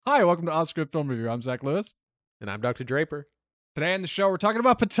Hi, welcome to Oscript Film Review. I'm Zach Lewis. And I'm Dr. Draper. Today on the show, we're talking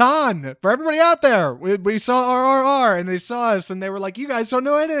about Pathaan. For everybody out there, we saw RRR and they saw us and they were like, you guys don't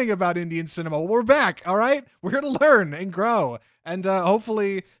know anything about Indian cinema. Well, we're back, all right? We're here to learn and grow and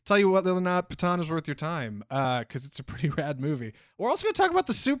hopefully tell you whether or not Pathaan is worth your time because it's a pretty rad movie. We're also going to talk about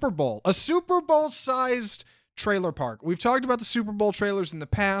the Super Bowl, a Super Bowl-sized trailer park. We've talked about the Super Bowl trailers in the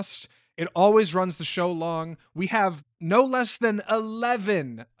past. It always runs the show long. We have no less than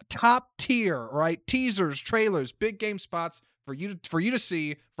 11 top tier, right? Teasers, trailers, big game spots for you to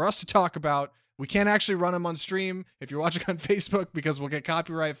see, for us to talk about. We can't actually run them on stream if you're watching on Facebook because we'll get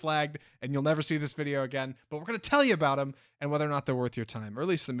copyright flagged and you'll never see this video again. But we're going to tell you about them and whether or not they're worth your time, or at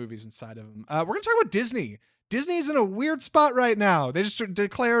least the movies inside of them. We're going to talk about Disney. Disney's in a weird spot right now. They just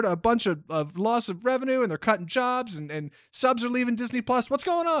declared a bunch of loss of revenue and they're cutting jobs and subs are leaving Disney Plus. What's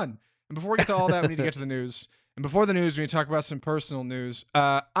going on? And before we get to all that, we need to get to the news. And before the news, we need to talk about some personal news.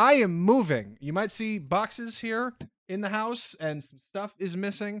 I am moving. You might see boxes here in the house and some stuff is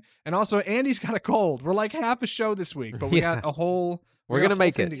missing. And also, Andy's got a cold. We're like half a show this week, but we got a whole... We're going to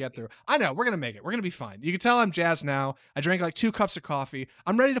make it to get through. I know. We're going to make it. We're going to be fine. You can tell I'm jazzed now. I drank like 2 cups of coffee.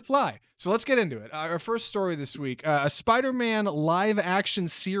 I'm ready to fly. So let's get into it. Our first story this week, a Spider-Man live action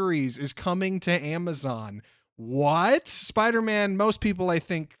series is coming to Amazon. What? Spider-Man, most people I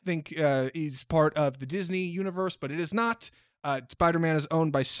think is part of the Disney universe, but it is not. Spider-Man is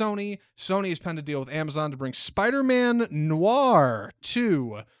owned by Sony. Sony has penned a deal with Amazon to bring Spider-Man Noir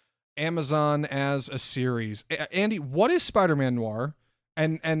to Amazon as a series. Andy, what is Spider-Man Noir?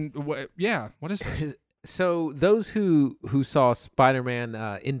 What is it? So those who saw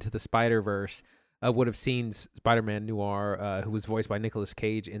Spider-Man Into the Spider-Verse would have seen Spider-Man Noir, who was voiced by Nicolas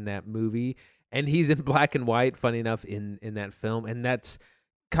Cage in that movie. And he's in black and white, funny enough, in that film. And that's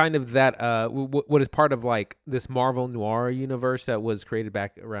kind of that what is part of like this Marvel Noir universe that was created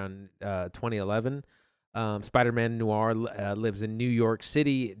back around 2011. Spider-Man Noir lives in New York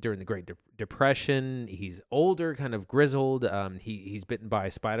City during the Great Depression. He's older, kind of grizzled. He's bitten by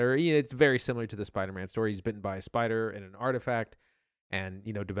a spider. It's very similar to the Spider-Man story. He's bitten by a spider and an artifact and,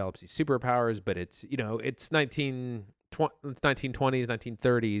 develops these superpowers. But it's 1920s,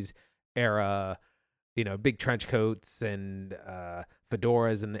 1930s era, big trench coats and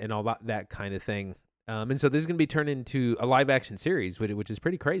fedoras and all that kind of thing. And so this is going to be turned into a live action series, which is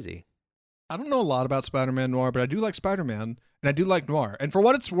pretty crazy. I don't know a lot about Spider-Man Noir, but I do like Spider-Man, and I do like Noir. And for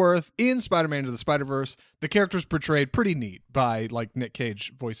what it's worth, in Spider-Man Into the Spider-Verse, the character's portrayed pretty neat by, like, Nick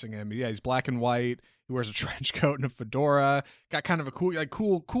Cage voicing him. Yeah, he's black and white. He wears a trench coat and a fedora. Got kind of a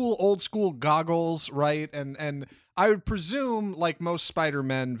cool old school goggles, right? And I would presume, like most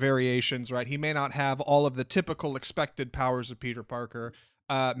Spider-Man variations, right, he may not have all of the typical expected powers of Peter Parker.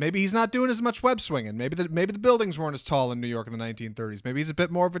 Maybe he's not doing as much web swinging. Maybe the buildings weren't as tall in New York in the 1930s. Maybe he's a bit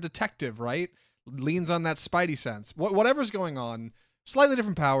more of a detective, right? Leans on that Spidey sense. Whatever's going on, slightly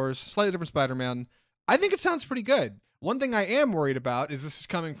different powers, slightly different Spider-Man. I think it sounds pretty good. One thing I am worried about is this is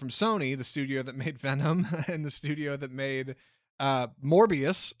coming from Sony, the studio that made Venom and the studio that made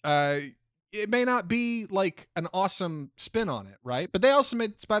Morbius. It may not be like an awesome spin on it, right? But they also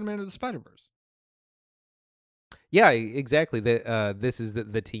made Spider-Man Into the Spider-Verse. Yeah, exactly. This is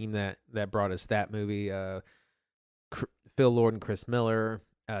the team that brought us that movie. Phil Lord and Chris Miller.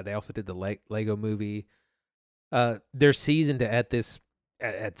 They also did the Lego movie. They're seasoned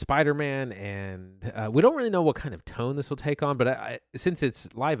at Spider-Man, and we don't really know what kind of tone this will take on. But since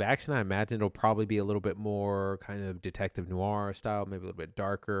it's live action, I imagine it'll probably be a little bit more kind of detective noir style, maybe a little bit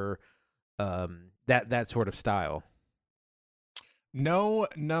darker. That sort of style. No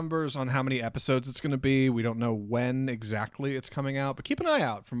numbers on how many episodes it's going to be. We don't know when exactly it's coming out, but keep an eye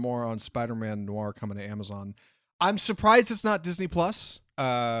out for more on Spider-Man Noir coming to Amazon. I'm surprised it's not Disney Plus,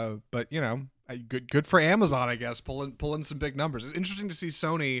 but good for Amazon, I guess, pulling some big numbers. It's interesting to see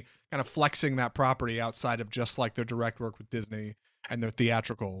Sony kind of flexing that property outside of just like their direct work with Disney and their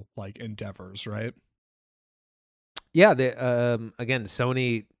theatrical like endeavors, right? Yeah, again,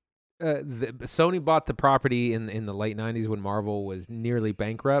 Sony. Sony bought the property in the late 90s when Marvel was nearly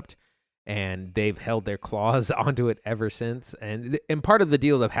bankrupt, and they've held their claws onto it ever since. And part of the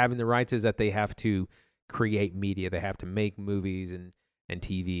deal of having the rights is that they have to create media. They have to make movies and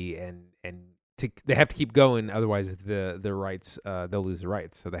TV, and they have to keep going. Otherwise, the rights they'll lose the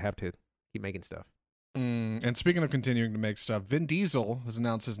rights. So they have to keep making stuff. And speaking of continuing to make stuff, Vin Diesel has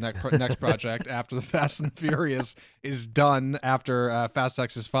announced his next project after the Fast and the Furious is done, after Fast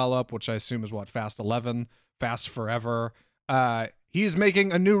X's follow-up, which I assume is Fast 11, Fast Forever. He is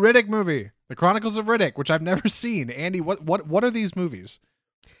making a new Riddick movie, The Chronicles of Riddick, which I've never seen. Andy, what are these movies?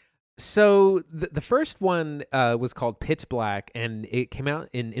 So the first one was called Pitch Black, and it came out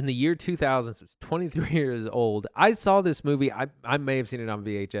in the year 2000. So it's 23 years old. I saw this movie. I may have seen it on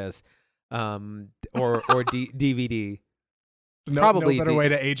VHS, or DVD. No better way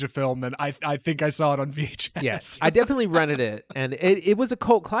to age a film than I think I saw it on VHS. Yes, I definitely rented it, and it was a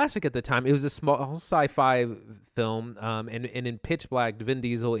cult classic at the time. It was a small sci-fi film, and in Pitch Black, Vin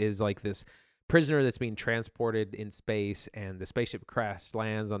Diesel is like this prisoner that's being transported in space, and the spaceship crash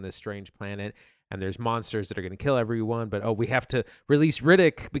lands on this strange planet, and there's monsters that are going to kill everyone, but we have to release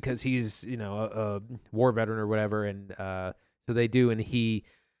Riddick because he's a war veteran or whatever, and so they do, and he.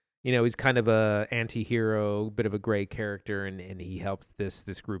 He's kind of a anti-hero, bit of a gray character, and he helps this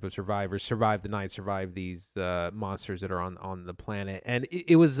group of survivors survive the night, survive these monsters that are on the planet. And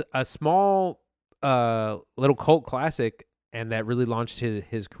it was a small little cult classic, and that really launched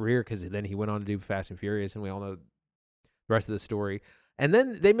his career, because then he went on to do Fast and Furious, and we all know the rest of the story. And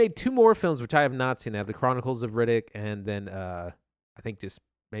then they made 2 more films, which I have not seen. They have The Chronicles of Riddick, and then I think just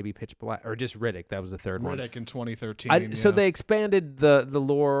maybe Pitch Black, or just Riddick. That was the third one. Riddick in 2013. So they expanded the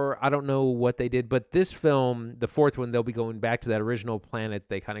lore. I don't know what they did, but this film, the fourth one, they'll be going back to that original planet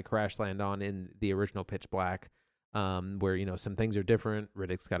they kind of crash land on in the original Pitch Black, where some things are different.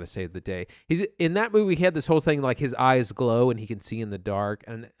 Riddick's got to save the day. He's in that movie. He had this whole thing like his eyes glow and he can see in the dark,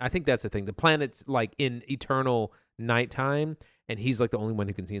 and I think that's the thing. The planet's like in eternal nighttime, and he's like the only one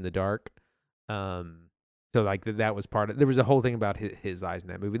who can see in the dark. So like that was part of. There was a whole thing about his eyes in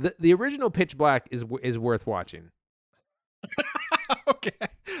that movie. The original Pitch Black is worth watching. Okay,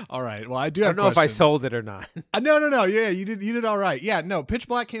 all right. Well, I don't know if I sold it or not. No. Yeah, you did all right. Yeah, no. Pitch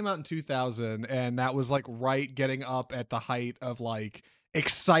Black came out in 2000, and that was like right getting up at the height of like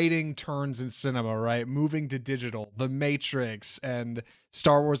exciting turns in cinema. Right, moving to digital, The Matrix, and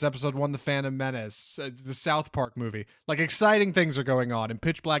Star Wars Episode 1: The Phantom Menace, the South Park movie. Like exciting things are going on, and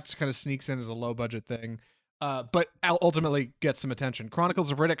Pitch Black just kind of sneaks in as a low budget thing. But ultimately gets some attention. Chronicles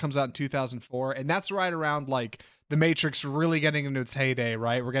of Riddick comes out in 2004, and that's right around like The Matrix really getting into its heyday,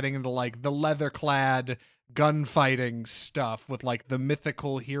 right? We're getting into like the leather-clad gunfighting stuff with like the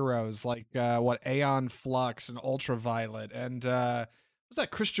mythical heroes like Aeon Flux and Ultraviolet, and what's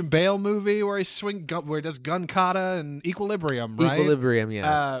that Christian Bale movie where where he does gun kata and Equilibrium, right? Equilibrium,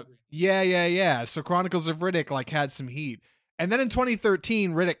 yeah. Yeah. So Chronicles of Riddick like had some heat, and then in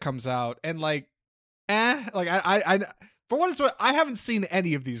 2013 Riddick comes out, and like. Like I for what it's worth, I haven't seen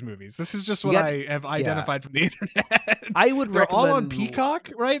any of these movies. This is just what I have identified from the internet. I would They're recommend all on Peacock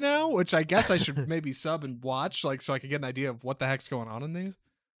right now, which I guess I should maybe sub and watch, like so I could get an idea of what the heck's going on in these.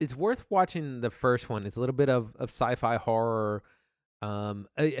 It's worth watching the first one. It's a little bit of sci-fi horror.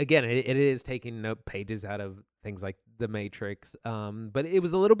 Again, it is taking pages out of things like The Matrix, but it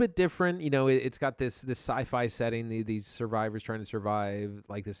was a little bit different. It's got this sci-fi setting. These survivors trying to survive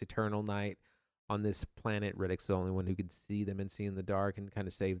like this eternal night on this planet. Riddick's the only one who could see them and see in the dark and kind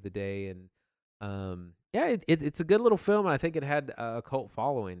of save the day. And it's a good little film, and I think it had a cult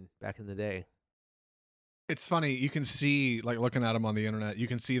following back in the day. It's funny, you can see, like looking at them on the internet, you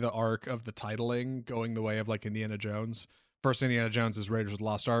can see the arc of the titling going the way of like Indiana Jones. First Indiana Jones is Raiders of the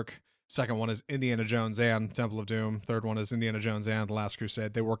Lost Ark. Second one is Indiana Jones and Temple of Doom. Third one is Indiana Jones and The Last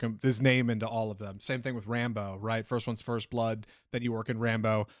Crusade. They work his name into all of them. Same thing with Rambo, right? First one's First Blood, then you work in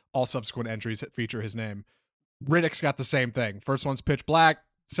Rambo. All subsequent entries feature his name. Riddick's got the same thing. First one's Pitch Black.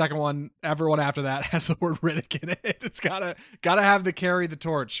 Second one, everyone after that has the word Riddick in it. It's gotta have to carry the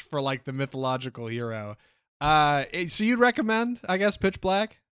torch for like the mythological hero. So you'd recommend, I guess, Pitch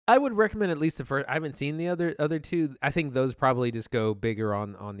Black? I would recommend at least the first. I haven't seen the other two. I think those probably just go bigger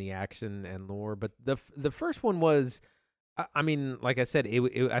on the action and lore. But the first one was, I mean, like I said,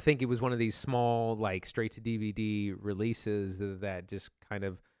 I think it was one of these small, like straight to DVD releases that just kind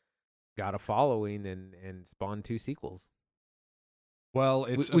of got a following and spawned 2 sequels. Well,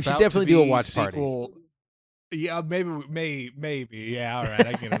 we should definitely do a watch party. Yeah, maybe. Yeah, all right,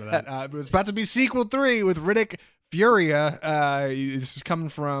 I can get into that. It was about to be sequel 3 with Riddick Furia. This is coming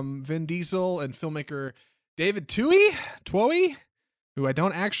from Vin Diesel and filmmaker David Twohy, who I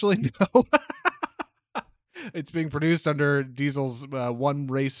don't actually know. It's being produced under Diesel's One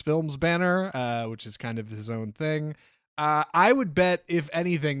Race Films banner, which is kind of his own thing. I would bet, if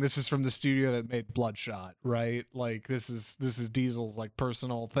anything, this is from the studio that made Bloodshot, right? Like this is Diesel's like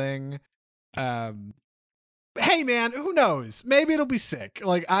personal thing. Hey man, who knows? Maybe it'll be sick.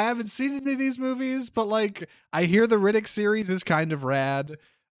 Like I haven't seen any of these movies, but like I hear the Riddick series is kind of rad.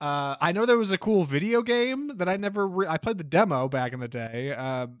 I know there was a cool video game that I never I played the demo back in the day.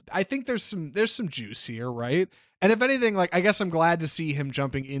 I think there's some juice here, right? And if anything, like I guess I'm glad to see him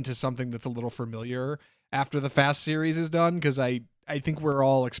jumping into something that's a little familiar after the Fast series is done, because I I think we're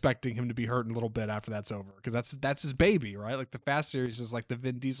all expecting him to be hurt a little bit after that's over, because that's his baby, right? Like the Fast series is like the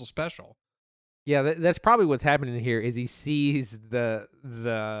Vin Diesel special. Yeah, that's probably what's happening here. Is he sees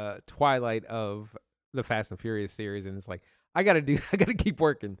the twilight of the Fast and Furious series, and it's like, I gotta keep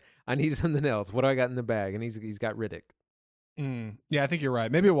working. I need something else. What do I got in the bag? And he's got Riddick. Yeah, I think you're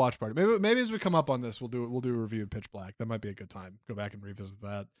right. Maybe a watch party. Maybe as we come up on this, we'll do a review of Pitch Black. That might be a good time. Go back and revisit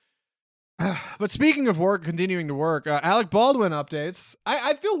that. But speaking of work, continuing to work, Alec Baldwin updates.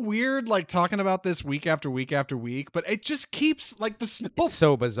 I feel weird like talking about this week after week after week, but it just keeps like the snowball. It's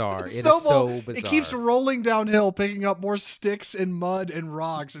so bizarre. It is so bizarre. It keeps rolling downhill, picking up more sticks and mud and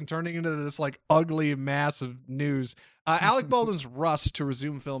rocks and turning into this like ugly mass of news. Alec Baldwin's rushed to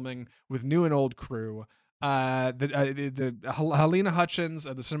resume filming with new and old crew. The Helena Hutchins,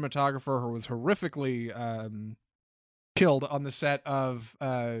 the cinematographer, who was horrifically killed on the set of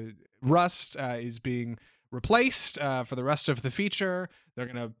Rust, is being replaced for the rest of the feature. They're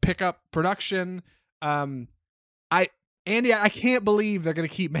gonna pick up production. I can't believe they're gonna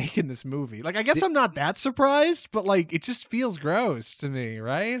keep making this movie. Like, I guess I'm not that surprised, but like, it just feels gross to me,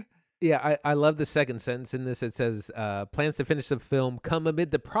 right? Yeah, I love the second sentence in this. It says, plans to finish the film come amid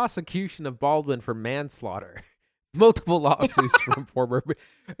the prosecution of Baldwin for manslaughter. Multiple lawsuits from former.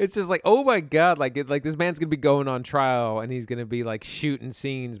 It's just like, oh my God, like this man's gonna be going on trial, and he's gonna be like shooting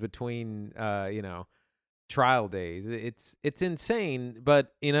scenes between trial days. It's insane,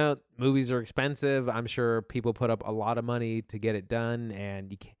 but movies are expensive. I'm sure people put up a lot of money to get it done,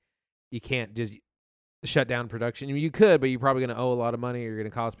 and you can't just shut down production. I mean, you could, but you're probably going to owe a lot of money, or you're going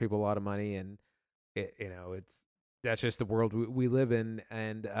to cost people a lot of money, and that's just the world we live in.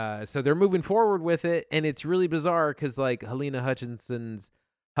 And so they're moving forward with it, and it's really bizarre because like Helena Hutchinson's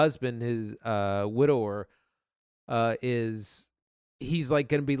husband, his widower, he's like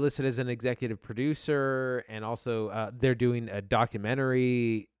going to be listed as an executive producer, and also they're doing a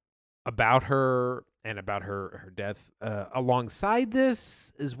documentary about her and about her death alongside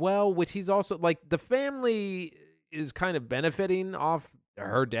this as well, which he's also like, the family is kind of benefiting off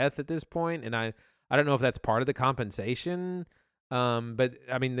her death at this point, and I don't know if that's part of the compensation, but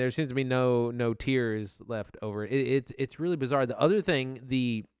I mean, there seems to be no tears left over it. It's really bizarre. The other thing,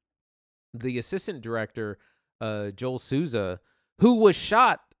 the assistant director, Joel Souza, who was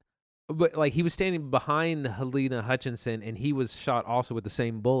shot, but like he was standing behind Helena Hutchinson, and he was shot also with the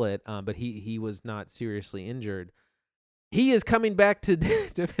same bullet, but he was not seriously injured. He is coming back to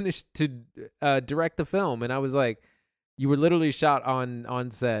finish to direct the film, and I was like, you were literally shot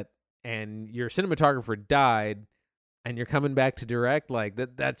on set, and your cinematographer died, and you're coming back to direct? Like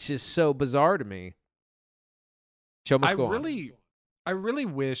that's just so bizarre to me. Show must go on. I really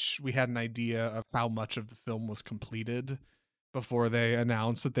wish we had an idea of how much of the film was completed before they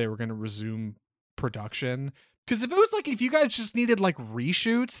announced that they were going to resume production. Because if you guys just needed like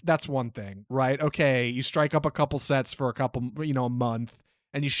reshoots, that's one thing, right? Okay, you strike up a couple sets for a month,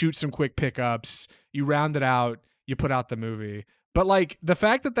 and you shoot some quick pickups, you round it out, you put out the movie. But like, the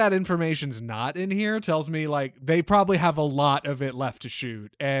fact that information's not in here tells me like they probably have a lot of it left to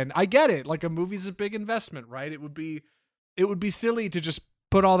shoot. And I get it. Like, a movie's a big investment, right? It would be silly to just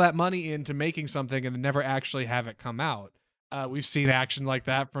put all that money into making something and then never actually have it come out. We've seen action like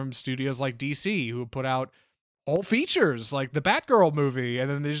that from studios like DC, who put out whole features like the Batgirl movie, and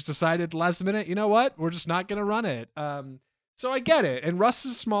then they just decided at the last minute, you know what, we're just not going to run it. So I get it. And Rust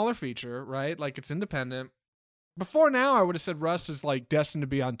is a smaller feature, right? Like, it's independent. Before now, I would have said Rust is like destined to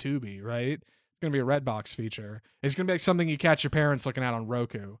be on Tubi, right? It's going to be a Redbox feature. It's going to be like something you catch your parents looking at on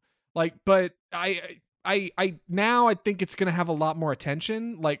Roku. Like, but I now I think it's going to have a lot more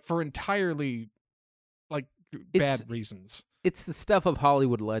attention, like, for entirely like bad reasons. It's the stuff of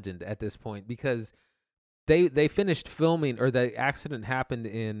Hollywood legend at this point, because they finished filming, or the accident happened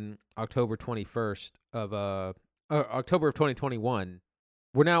in October 21st of October of 2021.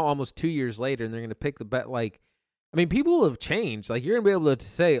 We're now almost 2 years later, and they're going to pick the bet. Like, I mean, people have changed. Like, you're going to be able to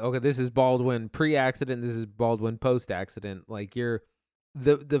say, okay, this is Baldwin pre-accident, this is Baldwin post-accident. Like,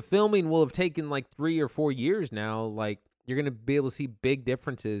 the filming will have taken like 3 or 4 years now. Like, you're going to be able to see big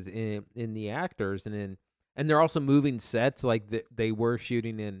differences in the actors, and they're also moving sets. Like, they were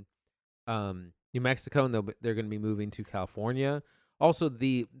shooting in New Mexico, and they're going to be moving to California. Also,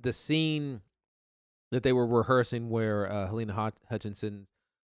 the scene that they were rehearsing where Helena Hutchinson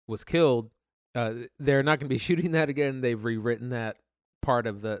was killed, they're not going to be shooting that again. They've rewritten that part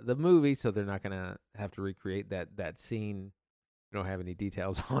of the movie, so they're not going to have to recreate that scene. I don't have any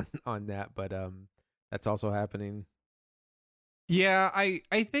details on that, but that's also happening. Yeah,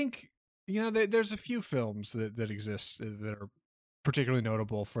 I think, there's a few films that exist that are particularly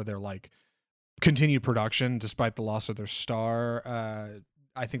notable for their like continued production despite the loss of their star.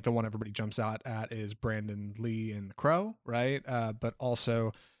 I think the one everybody jumps out at is Brandon Lee in The Crow, right? But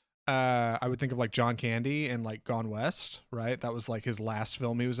also, I would think of like John Candy and like Gone West, right? That was like his last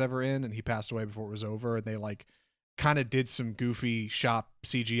film he was ever in, and he passed away before it was over. And they like kind of did some goofy shop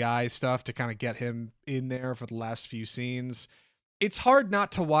CGI stuff to kind of get him in there for the last few scenes. It's hard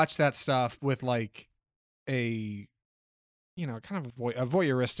not to watch that stuff with like a, you know, kind of a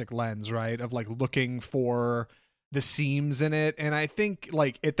voyeuristic lens, right? Of like looking for the seams in it. And I think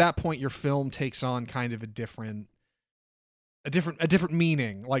like at that point your film takes on kind of a different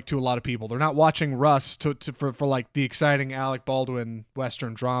meaning, like to a lot of people. They're not watching Rust for like the exciting Alec Baldwin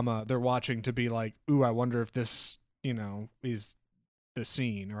Western drama. They're watching to be like, ooh, I wonder if this, you know, is the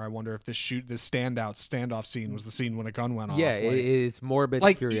scene, or I wonder if this standoff scene was the scene when a gun went off. Yeah, like, it's morbid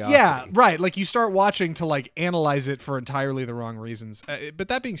like curiosity. Yeah, right. Like you start watching to like analyze it for entirely the wrong reasons. But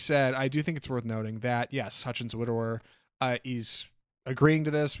that being said, I do think it's worth noting that yes, Hutchins Widower is agreeing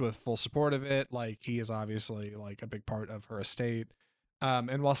to this with full support of it. Like he is obviously like a big part of her estate.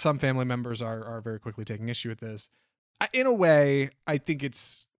 And while some family members are very quickly taking issue with this, in a way, I think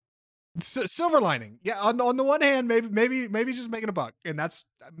it's silver lining. Yeah, on the one hand, maybe just making a buck, and that's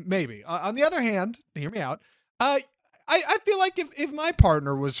maybe. On the other hand, hear me out. I feel like if my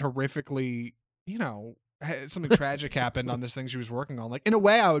partner was horrifically, you know, something tragic happened on this thing she was working on, like in a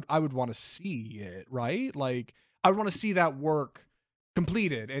way, I would want to see it, right? Like I would want to see that work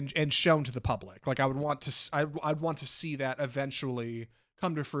completed and shown to the public. Like I'd want to see that eventually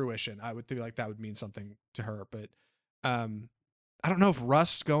come to fruition. I would feel like that would mean something to her, but I don't know if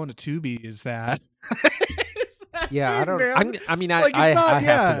Rust going to Tubi is that. Yeah, I don't. Man. I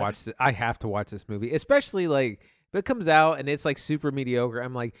have to watch this. I have to watch this movie, especially like if it comes out and it's like super mediocre.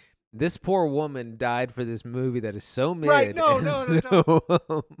 I'm like, this poor woman died for this movie that is so mid. Right? No.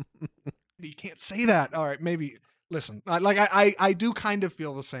 You can't say that. All right, maybe. Listen, I do kind of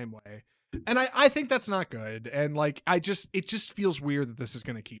feel the same way, and I think that's not good. And like it just feels weird that this is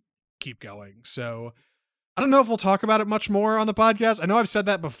going to keep going. So. I don't know if we'll talk about it much more on the podcast. I know I've said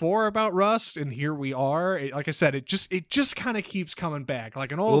that before about Rust, and here we are. Like I said, it just kind of keeps coming back,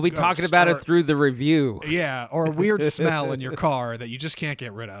 like an old. We'll be talking about it through the review. Yeah, or a weird smell in your car that you just can't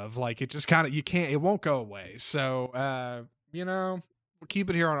get rid of. Like it just kind of it won't go away. So you know, we'll keep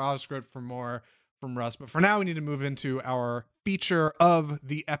it here on Osgood for more from Rust. But for now, we need to move into our feature of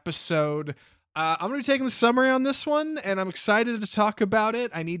the episode. I'm going to be taking the summary on this one, and I'm excited to talk about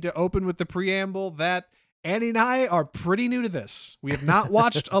it. I need to open with the preamble that Annie and I are pretty new to this. We have not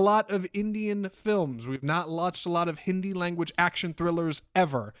watched a lot of Indian films. We've not watched a lot of Hindi language action thrillers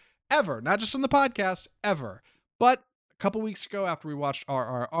ever. Not just on the podcast, ever. But a couple weeks ago after we watched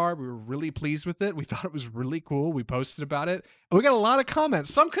RRR, we were really pleased with it. We thought it was really cool. We posted about it. And we got a lot of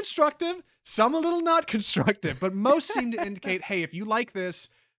comments, some constructive, some a little not constructive, but most seem to indicate, hey, if you like this,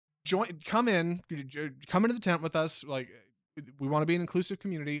 come into the tent with us. Like, we want to be an inclusive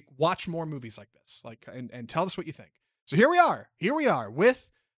community. Watch more movies like this, like, and tell us what you think. So here we are with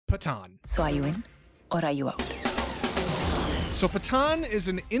Pathaan. So are you in or are you out? So Pathaan is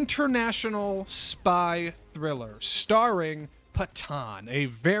an international spy thriller starring Pathaan, a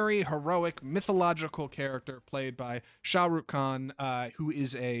very heroic mythological character played by Shah Rukh Khan, who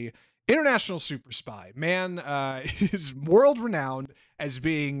is a international super spy. Man is world renowned as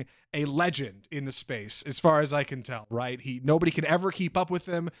being a legend in the space, as far as I can tell, right? Nobody can ever keep up with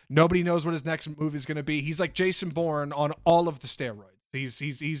him. Nobody knows what his next move is going to be. He's like Jason Bourne on all of the steroids.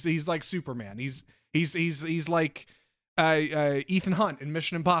 He's like Superman. He's like Ethan Hunt in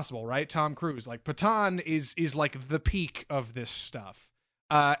Mission Impossible, right? Tom Cruise. Like Pathaan is like the peak of this stuff.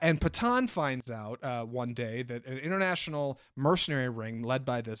 And Pathaan finds out one day that an international mercenary ring led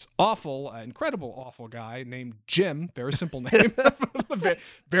by this awful, incredible, awful guy named Jim, very simple name,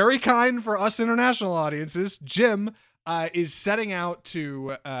 very kind for us international audiences, Jim, is setting out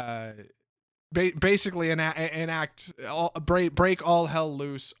to basically break all hell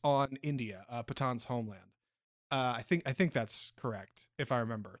loose on India, Pathaan's homeland. I think that's correct, if I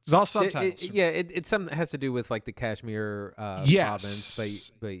remember. It's all subtitles. It's something that has to do with like the Kashmir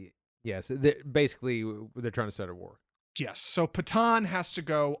province, but yes, basically they're trying to start a war. Yes, so Pathaan has to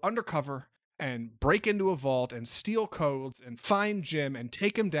go undercover and break into a vault and steal codes and find Jim and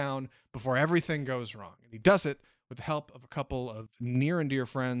take him down before everything goes wrong. And he does it with the help of a couple of near and dear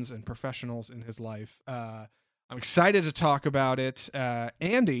friends and professionals in his life. I'm excited to talk about it.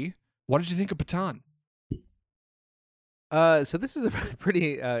 Andy, what did you think of Pathaan? So this is a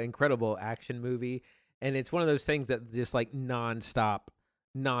pretty incredible action movie, and it's one of those things that just like nonstop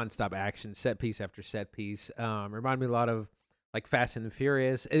action, set piece after set piece. Remind me a lot of like Fast and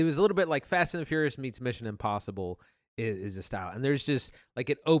Furious. It was a little bit like Fast and Furious meets Mission Impossible is a style. And there's just like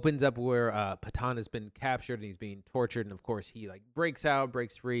it opens up where Patton has been captured and he's being tortured, and of course he like breaks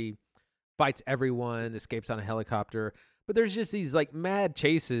free, fights everyone, escapes on a helicopter. But there's just these like mad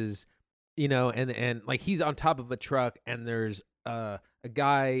chases, and like he's on top of a truck and there's a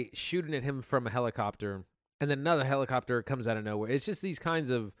guy shooting at him from a helicopter, and then another helicopter comes out of nowhere. It's just these kinds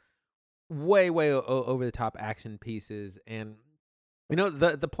of way over the top action pieces, and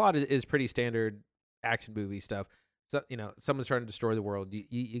the plot is pretty standard action movie stuff. So someone's trying to destroy the world.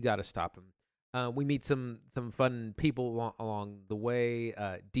 You got to stop him. We meet some fun people along the way.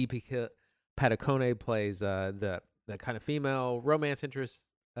 Deepika Padukone plays the kind of female romance interest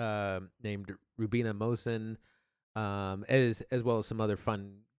named Rubina Mohsen, as well as some other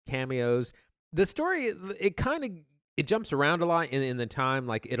fun cameos. The story it jumps around a lot in the time.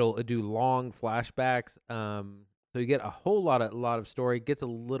 Like it'll do long flashbacks. So you get a whole lot of story. It gets a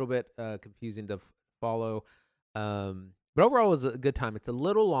little bit confusing to follow. But overall, it was a good time. It's a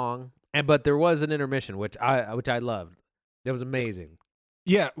little long, but there was an intermission, which I loved. It was amazing.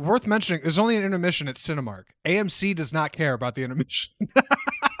 Yeah, worth mentioning. There's only an intermission at Cinemark. AMC does not care about the intermission.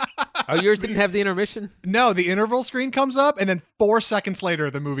 Oh, yours didn't have the intermission? No, the interval screen comes up, and then 4 seconds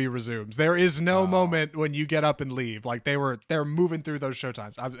later, the movie resumes. There is no moment when you get up and leave. Like they're moving through those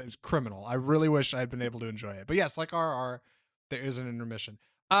showtimes. It was criminal. I really wish I had been able to enjoy it. But yes, like RRR, there is an intermission.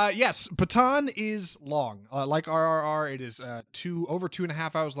 Yes, Patton is long. Like RRR, it is over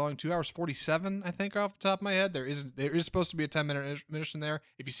 2.5 hours long. 2 hours 47, I think, off the top of my head. There is supposed to be a 10-minute intermission there.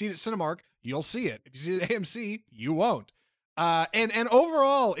 If you see it at Cinemark, you'll see it. If you see it at AMC, you won't. And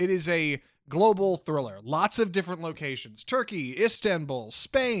overall, it is a global thriller. Lots of different locations: Turkey, Istanbul,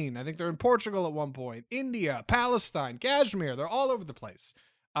 Spain. I think they're in Portugal at one point. India, Palestine, Kashmir. They're all over the place.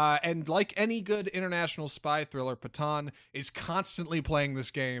 And like any good international spy thriller, Patton is constantly playing this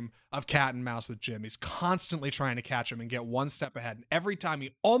game of cat and mouse with Jim. He's constantly trying to catch him and get one step ahead. And every time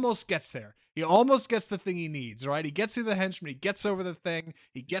he almost gets there, he almost gets the thing he needs, right? He gets through the henchman, he gets over the thing,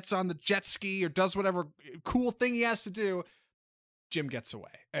 he gets on the jet ski or does whatever cool thing he has to do. Jim gets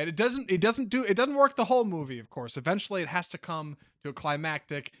away. And it doesn't work the whole movie, of course. Eventually it has to come to a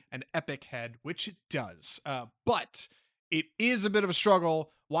climactic and epic head, which it does. But it is a bit of a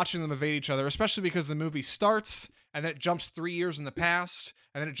struggle watching them evade each other, especially because the movie starts and then it jumps 3 years in the past,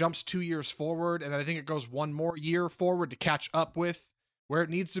 and then it jumps 2 years forward, and then I think it goes one more year forward to catch up with where it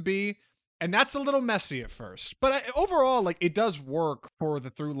needs to be. And that's a little messy at first. But overall, like, it does work for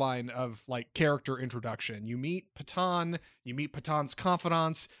the through line of like character introduction. You meet Patton, you meet Patton's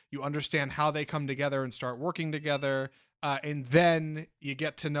confidants, you understand how they come together and start working together, and then you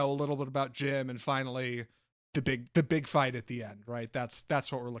get to know a little bit about Jim, and finally the big fight at the end, right? That's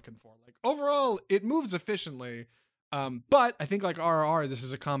what we're looking for. Like, overall, it moves efficiently. But I think like RRR, this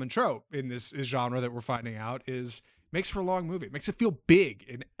is a common trope in this genre that we're finding out is makes for a long movie. It makes it feel big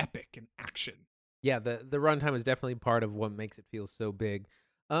and epic and action. Yeah, the runtime is definitely part of what makes it feel so big.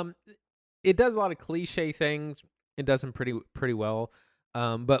 It does a lot of cliche things. It does them pretty well.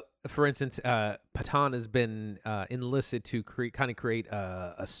 But for instance, Patton has been enlisted to create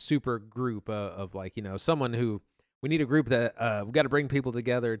a super group of like, someone who we need a group that we got to bring people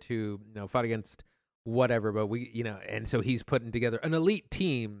together to fight against whatever, but and so he's putting together an elite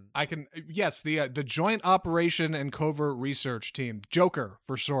team. The Joint Operation and Covert Research Team, Joker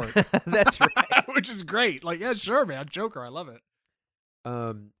for short. That's right. Which is great. Like, yeah, sure, man, Joker, I love it.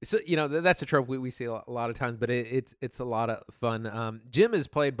 So that's a trope we see a lot of times, but it's a lot of fun. Jim is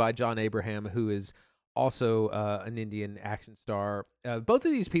played by John Abraham, who is also an Indian action star. Both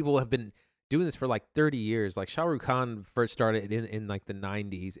of these people have been doing this for like 30 years. Like Shah Rukh Khan first started in like the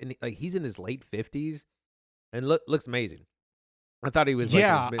 90s, and like he's in his late 50s and looks amazing. I thought he was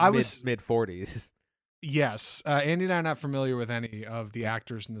mid 40s. Yes. Andy and I are not familiar with any of the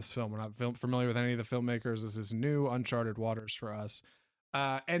actors in this film. We're not familiar with any of the filmmakers. This is new, uncharted waters for us.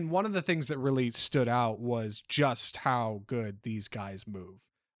 And one of the things that really stood out was just how good these guys move.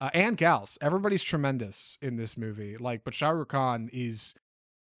 And gals. Everybody's tremendous in this movie. But Shah Rukh Khan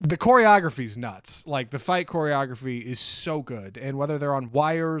the choreography's nuts. Like, the fight choreography is so good. And whether they're on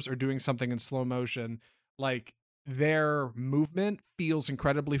wires or doing something in slow motion, like, their movement feels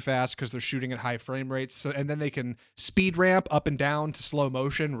incredibly fast because they're shooting at high frame rates. And then they can speed ramp up and down to slow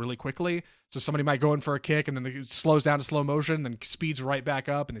motion really quickly. So somebody might go in for a kick and then it slows down to slow motion, then speeds right back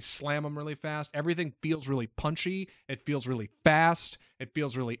up, and they slam them really fast. Everything feels really punchy. It feels really fast. It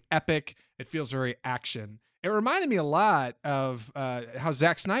feels really epic. It feels very action. It reminded me a lot of how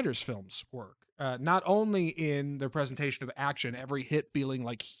Zack Snyder's films work. Not only in their presentation of action, every hit feeling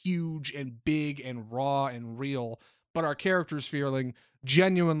like huge and big and raw and real, but our characters feeling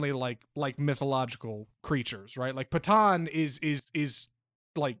genuinely like mythological creatures, right? Like Patan is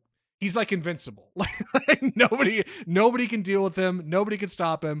like he's like invincible. Like nobody can deal with him. Nobody can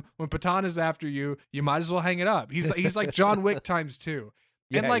stop him. When Patan is after you, you might as well hang it up. He's like John Wick times 2.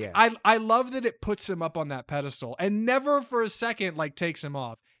 And like I love that it puts him up on that pedestal and never for a second like takes him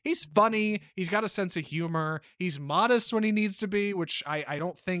off. He's funny. He's got a sense of humor. He's modest when he needs to be, which I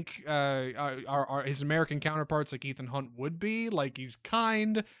don't think our his American counterparts like Ethan Hunt would be. Like he's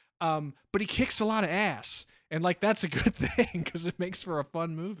kind, but he kicks a lot of ass, and like that's a good thing because it makes for a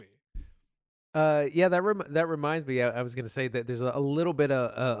fun movie. Yeah, that reminds me. I was gonna say that there's a little bit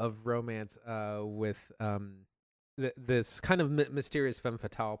of romance with this kind of mysterious femme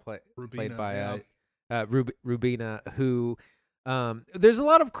fatale played by Rubina, who there's a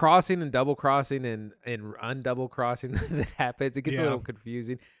lot of crossing and double crossing and undouble crossing that happens. It gets a little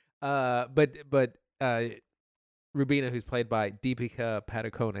confusing. But Rubina, who's played by Deepika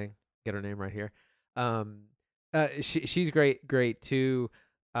Padukone, get her name right here. She's great too.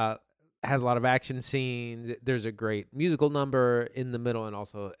 Has a lot of action scenes. There's a great musical number in the middle and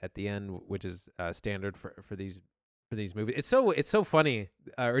also at the end, which is standard for these movies. It's so funny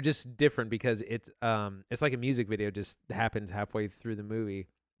or just different because it's like a music video just happens halfway through the movie,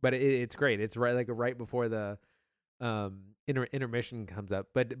 but it's great. It's right before the intermission comes up.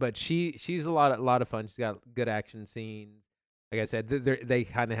 But she's a lot of fun. She's got good action scenes. Like I said, they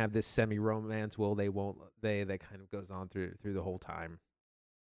kind of have this semi-romance. Will they? Won't they? That kind of goes on through the whole time.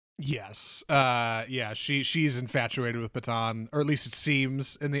 Yes. Yeah, she's infatuated with Patan, or at least it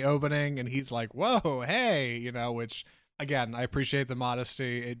seems in the opening, and he's like, whoa, hey, which again, I appreciate the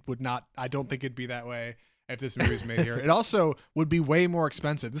modesty. I don't think it'd be that way if this movie's made here. It also would be way more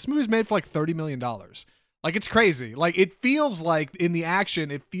expensive. This movie's made for like $30 million. Like it's crazy. Like it feels like in the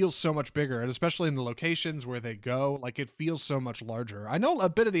action, it feels so much bigger, and especially in the locations where they go, like it feels so much larger. I know a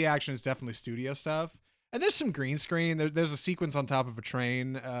bit of the action is definitely studio stuff. And there's some green screen. There's a sequence on top of a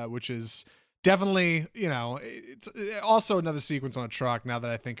train, which is definitely, it's also another sequence on a truck now that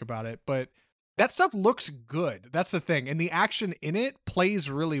I think about it. But that stuff looks good. That's the thing. And the action in it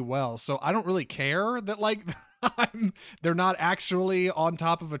plays really well. So I don't really care that, like, they're not actually on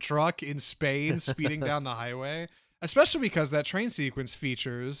top of a truck in Spain speeding down the highway. Especially because that train sequence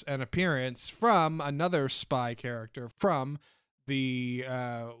features an appearance from another spy character from the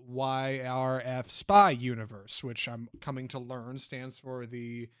YRF spy universe, which I'm coming to learn stands for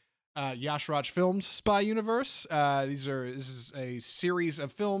the Yash Raj Films spy universe. This is a series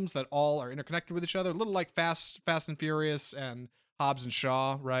of films that all are interconnected with each other, a little like Fast and Furious and Hobbs and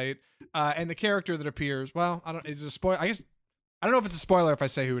Shaw, right? And the character that appears, well, is it a spoiler? I guess I don't know if it's a spoiler if I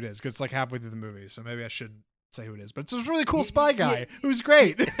say who it is because it's like halfway through the movie, so maybe I should say who it is, but it's a really cool spy guy who's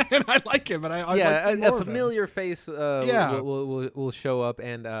great, and I like him. And I like to see more a familiar face will show up,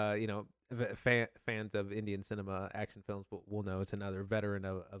 and fans of Indian cinema action films will know it's another veteran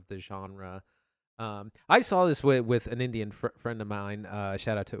of the genre. I saw this with an Indian friend of mine.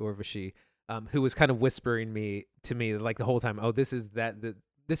 Shout out to Urvashi, who was kind of whispering to me like the whole time. Oh, this is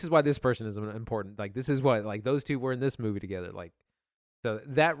why this person is important. Like this is what like those two were in this movie together. Like. So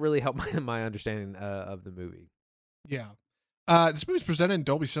that really helped my understanding of the movie. Yeah. This movie's presented in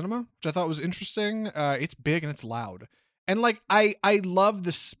Dolby Cinema, which I thought was interesting. It's big and it's loud. And like I love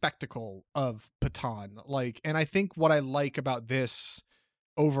the spectacle of Patan. Like, and I think what I like about this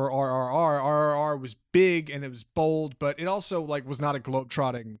over RRR was big and it was bold, but it also like was not a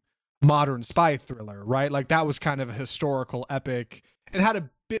globetrotting modern spy thriller, right? Like that was kind of a historical epic. It had a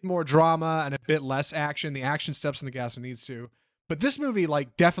bit more drama and a bit less action. The action steps on the gas when it needs to. But this movie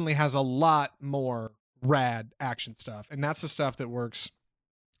like definitely has a lot more rad action stuff, and that's the stuff that works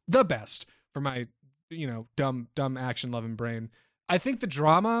the best for my dumb action loving brain. I think the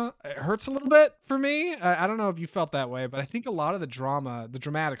drama hurts a little bit for me. I don't know if you felt that way, but I think a lot of the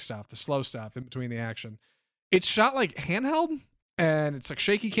dramatic stuff, the slow stuff in between the action, it's shot like handheld and it's like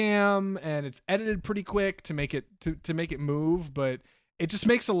shaky cam and it's edited pretty quick to make it to make it move, but it just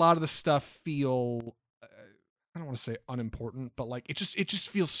makes a lot of the stuff feel I don't want to say unimportant, but like it just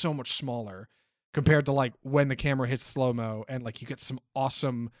feels so much smaller compared to like when the camera hits slow-mo and like you get some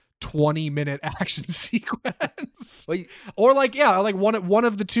awesome 20-minute action sequence. Or like one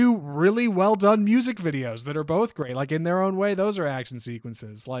of the two really well done music videos that are both great. Like in their own way, those are action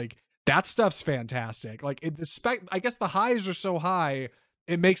sequences. Like that stuff's fantastic. Like I guess the highs are so high,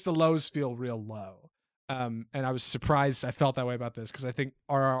 it makes the lows feel real low. And I was surprised I felt that way about this because I think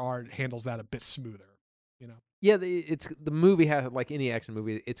RRR handles that a bit smoother. Yeah, the movie has like any action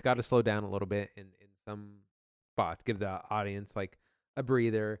movie. It's got to slow down a little bit in some spots, give the audience like a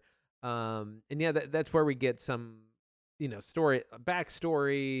breather. And yeah, that's where we get some story,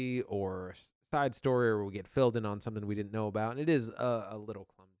 backstory or side story, or we get filled in on something we didn't know about, and it is a little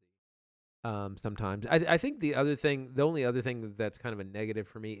clumsy sometimes. I think the only other thing that's kind of a negative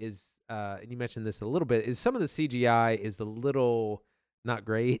for me is, and you mentioned this a little bit, is some of the CGI is a little not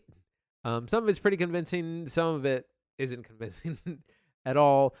great. Some of it's pretty convincing, some of it isn't convincing at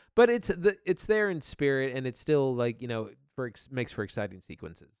all, but it's there in spirit, and it's still makes for exciting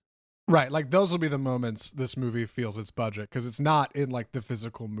sequences. Right, like those will be the moments this movie feels its budget, because it's not in like the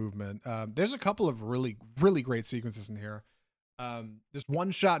physical movement. There's a couple of really, really great sequences in here. There's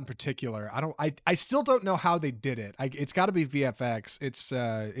one shot in particular. I still don't know how they did it. It's got to be VFX. It's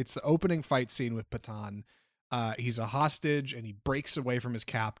the opening fight scene with Patan. He's a hostage and he breaks away from his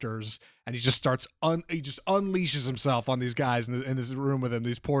captors, and he just starts he just unleashes himself on these guys in this room with him,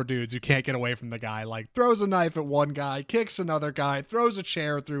 these poor dudes who can't get away from the guy. Like, throws a knife at one guy, kicks another guy, throws a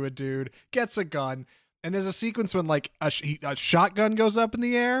chair through a dude, gets a gun. And there's a sequence when like a shotgun goes up in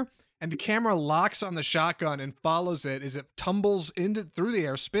the air, and the camera locks on the shotgun and follows it as it tumbles through the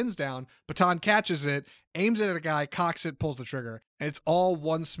air, spins down. Patan catches it, aims it at a guy, cocks it, pulls the trigger. And it's all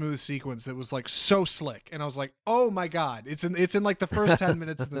one smooth sequence that was like so slick. And I was like, oh my God, it's in like the first 10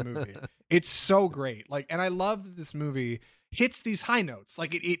 minutes of the movie. It's so great. Like, and I love that this movie hits these high notes.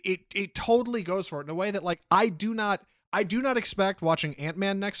 Like it totally goes for it in a way that like I do not expect watching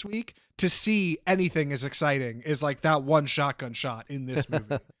Ant-Man next week to see anything as exciting as like that one shotgun shot in this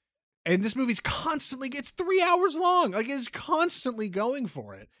movie. And this movie's constantly, it's 3 hours long. Like, it's constantly going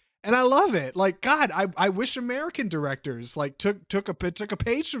for it. And I love it. Like, God, I wish American directors like took a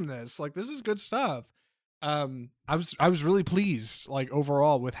page from this. Like, this is good stuff. I was really pleased, like,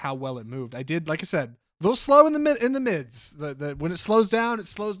 overall with how well it moved. I did, like I said, a little slow in the mids. When it slows down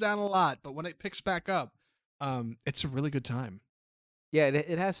a lot. But when it picks back up, it's a really good time. Yeah,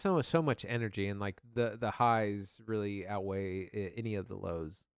 it has so much energy, and like the highs really outweigh any of the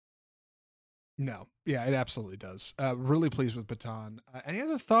lows. No. Yeah, it absolutely does. Really pleased with Patan. Any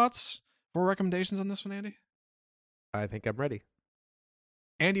other thoughts or recommendations on this one, Andy? I think I'm ready.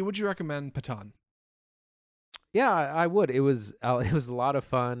 Andy, would you recommend Patan? Yeah, I would. It was a lot of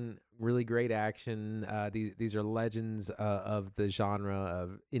fun, really great action. These are legends of the genre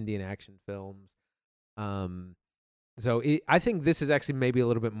of Indian action films. So I think this is actually maybe a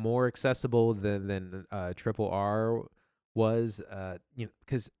little bit more accessible than Triple R was.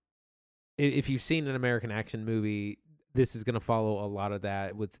 Because if you've seen an American action movie, this is going to follow a lot of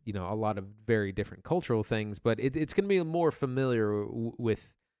that with, a lot of very different cultural things, but it's going to be more familiar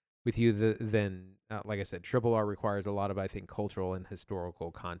with you than like I said, Triple R requires a lot of, I think, cultural and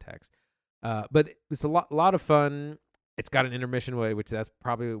historical context. But it's a lot of fun. It's got an intermission way, which that's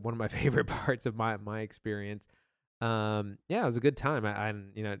probably one of my favorite parts of my experience. Yeah, it was a good time.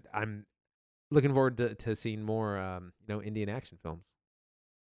 I'm looking forward to seeing more, Indian action films.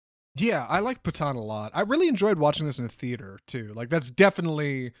 Yeah, I like Patan a lot. I really enjoyed watching this in a theater too. Like, that's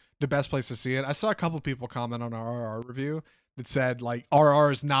definitely the best place to see it. I saw a couple people comment on our RR review that said like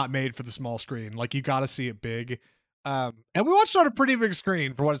RR is not made for the small screen. Like, you got to see it big. And we watched it on a pretty big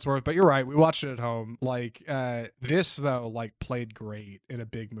screen for what it's worth, but you're right. We watched it at home. Like, this though, like, played great in a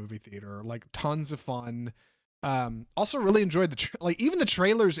big movie theater. Like, tons of fun. Also really enjoyed even the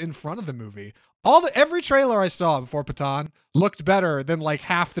trailers in front of the movie. Every trailer I saw before Patan looked better than like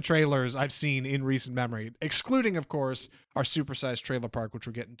half the trailers I've seen in recent memory, excluding, of course, our supersized trailer park, which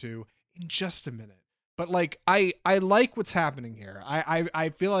we'll get into in just a minute. But like, I like what's happening here. I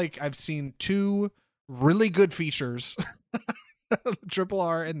feel like I've seen two really good features, Triple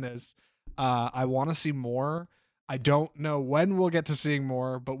R in this. I want to see more. I don't know when we'll get to seeing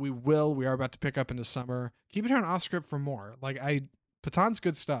more, but we will. We are about to pick up into summer. Keep it here on Off Script for more. Like, Patan's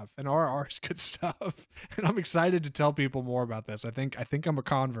good stuff, and RR's good stuff, and I'm excited to tell people more about this. I think I'm a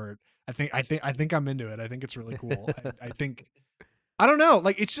convert. I think I'm into it. I think it's really cool. I think, I don't know.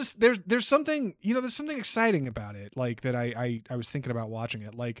 Like, it's just there's something, there's something exciting about it. Like, that I was thinking about watching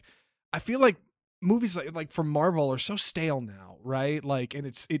it. Like, I feel like movies like from Marvel are so stale now, right? Like, and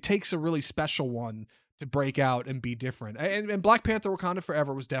it takes a really special one to break out and be different. And Black Panther: Wakanda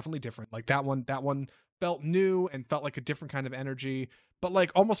Forever was definitely different. Like, that one felt new and felt like a different kind of energy. But like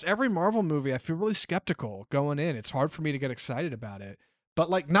almost every Marvel movie, I feel really skeptical going in. It's hard for me to get excited about it.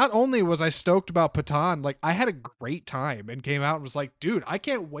 But like, not only was I stoked about Patan, like, I had a great time and came out and was like, dude, I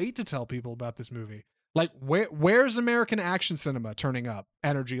can't wait to tell people about this movie. Like, where's American action cinema turning up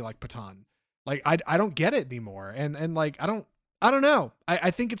energy like Patan? Like, I don't get it anymore. And like, I don't know. I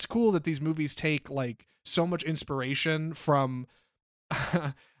think it's cool that these movies take like so much inspiration from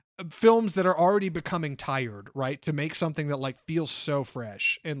films that are already becoming tired, right? To make something that like feels so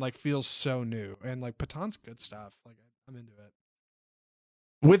fresh and like feels so new. And like, Patan's good stuff. Like, I'm into it.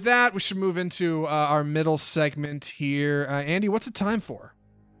 With that, we should move into our middle segment here. Andy, what's it time for?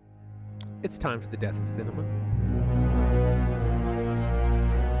 It's time for the death of cinema.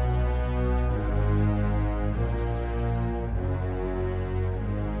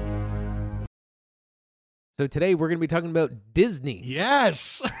 So today we're going to be talking about Disney.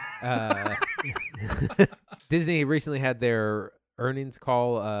 Yes. Disney recently had their earnings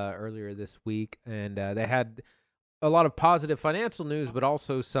call earlier this week, and they had a lot of positive financial news, but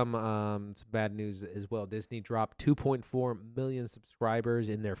also some bad news as well. Disney dropped 2.4 million subscribers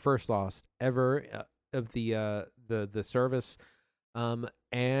in their first loss ever of the service,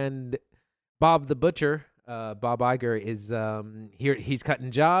 and Bob the Butcher, Bob Iger, is here. He's cutting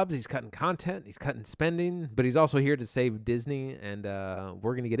jobs, he's cutting content, he's cutting spending, but he's also here to save Disney, and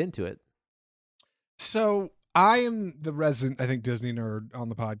we're going to get into it. So I am the resident, I think, Disney nerd on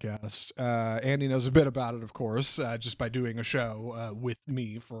the podcast. Andy knows a bit about it, of course, just by doing a show with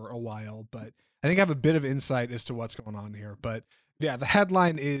me for a while. But I think I have a bit of insight as to what's going on here. But yeah, the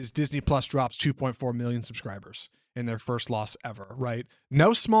headline is Disney Plus drops 2.4 million subscribers in their first loss ever, right?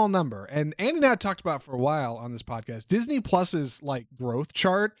 No small number. And Andy and I have talked about for a while on this podcast, Disney Plus's like growth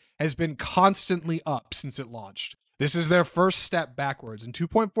chart has been constantly up since it launched. This is their first step backwards, and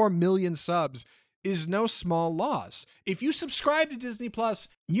 2.4 million subs is no small loss. If you subscribe to Disney Plus,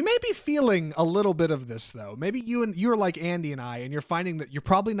 you may be feeling a little bit of this though. Maybe you're like Andy and I, and you're finding that you're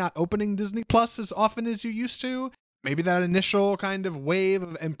probably not opening Disney Plus as often as you used to. Maybe that initial kind of wave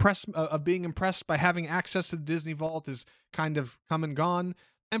of being impressed by having access to the Disney Vault is kind of come and gone.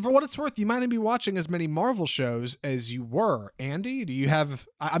 And for what it's worth, you might not be watching as many Marvel shows as you were. Andy, do you have?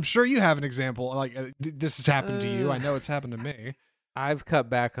 I'm sure you have an example. Like this has happened to you. I know it's happened to me. I've cut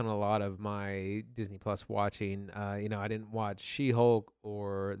back on a lot of my Disney Plus watching. I didn't watch She-Hulk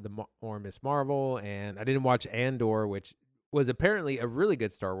or Miss Marvel, and I didn't watch Andor, which was apparently a really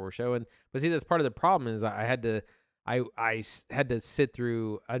good Star Wars show. But see, that's part of the problem is I had to sit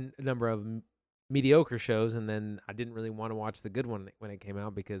through a number of mediocre shows, and then I didn't really want to watch the good one when it came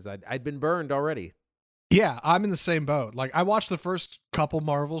out because I'd been burned already. Yeah, I'm in the same boat. Like, I watched the first couple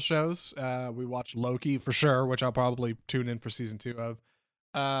Marvel shows. We watched Loki for sure, which I'll probably tune in for season 2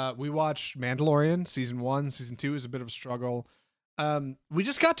 of. We watched Mandalorian season 1. Season 2 is a bit of a struggle. We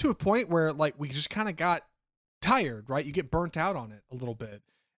just got to a point where like we just kind of got tired, right? You get burnt out on it a little bit.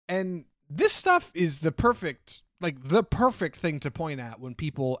 And this stuff is the perfect thing to point at when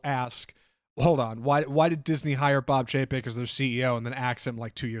people ask, hold on, why did Disney hire Bob Chapek as their CEO and then axe him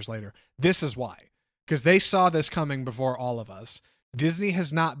like 2 years later? This is why. Because they saw this coming before all of us. Disney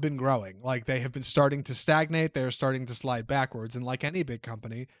has not been growing. Like, they have been starting to stagnate. They're starting to slide backwards. And like any big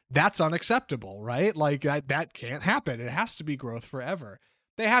company, that's unacceptable, right? Like, that can't happen. It has to be growth forever.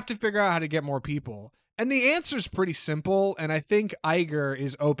 They have to figure out how to get more people. And the answer is pretty simple. And I think Iger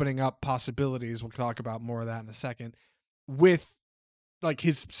is opening up possibilities. We'll talk about more of that in a second. With like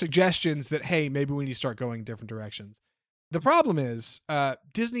his suggestions that, hey, maybe we need to start going different directions. The problem is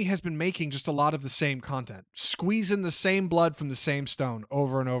Disney has been making just a lot of the same content, squeezing the same blood from the same stone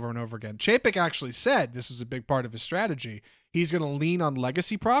over and over and over again. Chapek actually said this was a big part of his strategy. He's going to lean on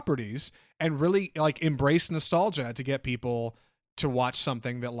legacy properties and really like embrace nostalgia to get people to watch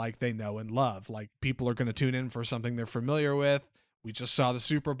something that like they know and love. Like people are going to tune in for something they're familiar with. We just saw the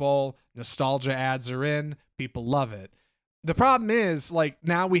Super Bowl. Nostalgia ads are in. People love it. The problem is, like,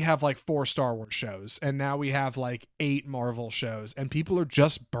 now we have like 4 Star Wars shows, and now we have like 8 Marvel shows, and people are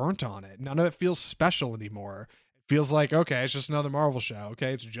just burnt on it. None of it feels special anymore. It feels like, okay, it's just another Marvel show.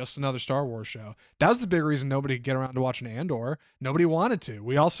 Okay, it's just another Star Wars show. That was the big reason nobody could get around to watching Andor. Nobody wanted to.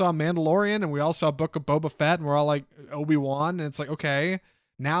 We all saw Mandalorian, and we all saw Book of Boba Fett, and we're all like, Obi-Wan, and it's like, okay,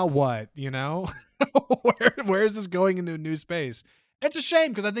 now what? You know? Where is this going into a new space? It's a shame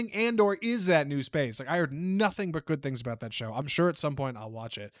because I think Andor is that new space. Like I heard nothing but good things about that show. I'm sure at some point I'll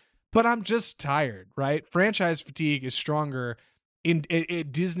watch it, but I'm just tired, right? Franchise fatigue is stronger in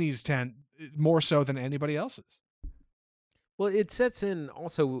Disney's tent more so than anybody else's. Well, it sets in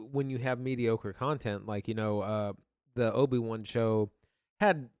also when you have mediocre content, like, the Obi-Wan show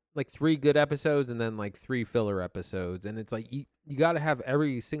had like 3 good episodes and then like 3 filler episodes. And it's like, you got to have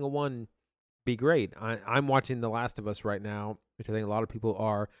every single one be great. I'm watching The Last of Us right now, which I think a lot of people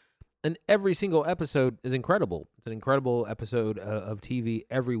are, and every single episode is incredible. It's an incredible episode of TV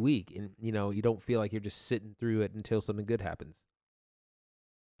every week, and you don't feel like you're just sitting through it until something good happens.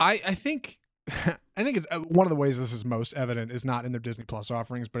 I think it's one of the ways this is most evident is not in their Disney Plus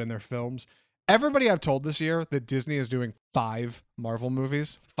offerings, but in their films. Everybody I've told this year that Disney is doing 5 Marvel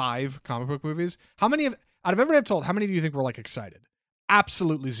movies, 5 comic book movies. Out of everybody I've told, how many do you think were like excited?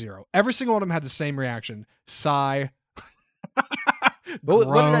 Absolutely 0. Every single one of them had the same reaction. Sigh. What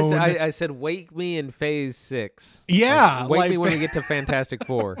did I say? grown. I said, "Wake me in Phase 6." Yeah, wake like me when we get to Fantastic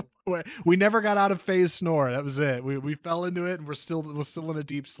Four. we never got out of phase snore. That was it. We fell into it, and we're still in a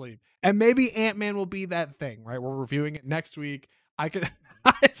deep sleep. And maybe Ant-Man will be that thing, right? We're reviewing it next week. I could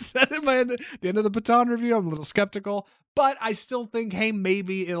I said at the end of the Baton review, I'm a little skeptical, but I still think, hey,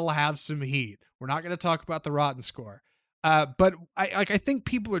 maybe it'll have some heat. We're not going to talk about the Rotten score, but I think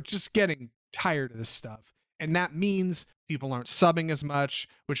people are just getting tired of this stuff, and that means people aren't subbing as much,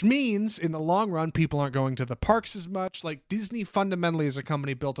 which means in the long run, people aren't going to the parks as much. Like, Disney fundamentally is a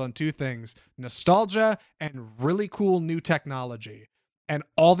company built on two things: nostalgia and really cool new technology. And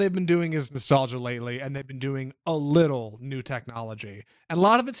all they've been doing is nostalgia lately, and they've been doing a little new technology. And a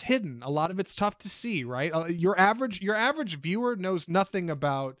lot of it's hidden. A lot of it's tough to see, right? Your average viewer knows nothing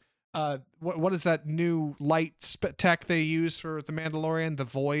about what is that new light tech they use for the Mandalorian, the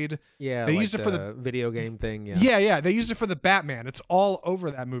Void. Yeah, They like used it for the video game thing. yeah, they used it for the Batman. It's all over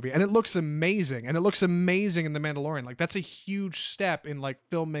that movie, and it looks amazing. And it looks amazing in the Mandalorian. Like, that's a huge step in like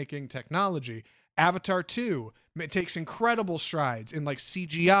filmmaking technology. Avatar 2, it takes incredible strides in like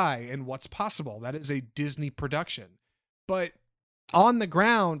CGI and what's possible. That is a Disney production. But on the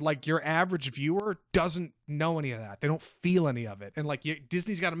ground, like, your average viewer doesn't know any of that. They don't feel any of it. And like,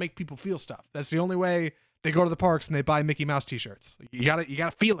 Disney's got to make people feel stuff. That's the only way they go to the parks and they buy Mickey Mouse t-shirts. You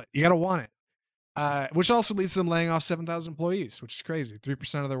gotta feel it. You gotta want it. Which also leads to them laying off 7,000 employees, which is crazy.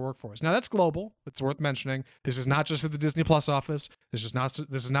 3% of their workforce. Now, that's global. It's worth mentioning. This is not just at the Disney Plus office. This is not just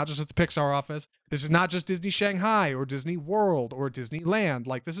at the Pixar office. This is not just Disney Shanghai or Disney World or Disneyland.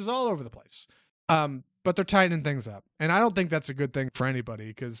 Like, this is all over the place. But they're tightening things up. And I don't think that's a good thing for anybody,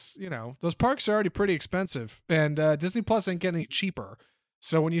 because, those parks are already pretty expensive, and Disney Plus ain't getting any cheaper.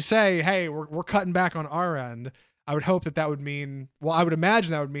 So when you say, hey, we're cutting back on our end, I would hope that would mean, well, I would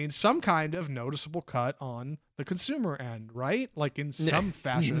imagine that would mean some kind of noticeable cut on the consumer end, right? Like, in some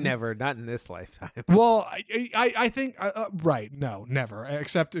fashion. Never, not in this lifetime. Well, I think, right, no, never.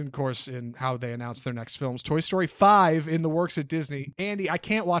 Except, of course, in how they announced their next films. Toy Story 5 in the works at Disney. Andy, I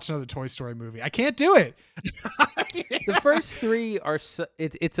can't watch another Toy Story movie. I can't do it. The first three are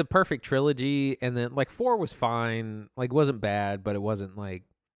it's a perfect trilogy, and then like 4 was fine, like wasn't bad, but it wasn't like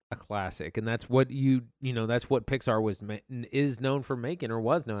a classic. And that's what that's what Pixar is known for making, or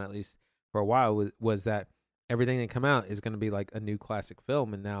was known at least for a while, was that everything that come out is going to be like a new classic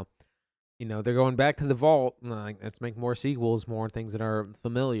film. And now they're going back to the vault, and like, let's make more sequels, more things that are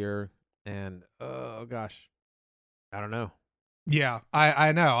familiar. And oh gosh, I don't know. Yeah,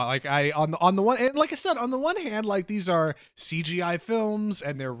 I know. Like, on the one, and like I said, on the one hand, like, these are CGI films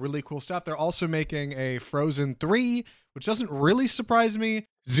and they're really cool stuff. They're also making a Frozen 3, which doesn't really surprise me.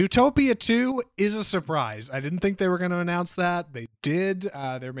 Zootopia 2 is a surprise. I didn't think they were going to announce that. They did.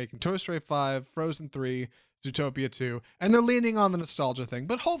 They're making Toy Story 5, Frozen 3, Zootopia 2, and they're leaning on the nostalgia thing,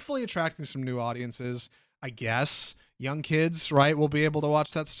 but hopefully attracting some new audiences, I guess. Young kids, right, will be able to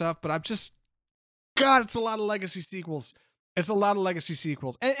watch that stuff, but God, it's a lot of legacy sequels. It's a lot of legacy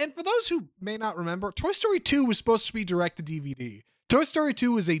sequels. And for those who may not remember, Toy Story 2 was supposed to be direct to DVD. Toy Story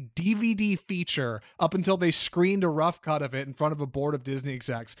 2 was a DVD feature up until they screened a rough cut of it in front of a board of Disney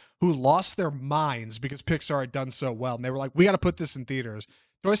execs who lost their minds because Pixar had done so well. And they were like, we got to put this in theaters.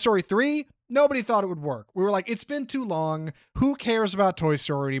 Toy Story 3, nobody thought it would work. We were like, it's been too long. Who cares about Toy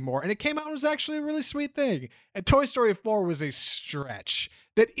Story anymore? And it came out and was actually a really sweet thing. And Toy Story 4 was a stretch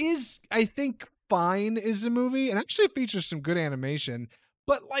that is, I think, fine as a movie, and actually features some good animation,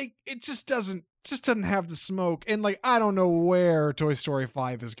 but like, it just doesn't have the smoke. And like, I don't know where Toy Story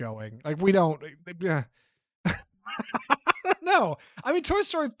 5 is going. Like, we don't I don't know. I mean, Toy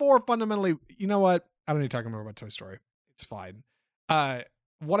Story 4 fundamentally, you know what? I don't need to talk more about Toy Story. It's fine.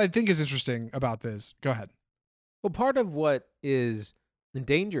 What I think is interesting about this, go ahead. Well, part of what is in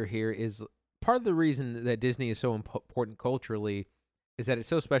danger here is part of the reason that Disney is so important culturally is that it's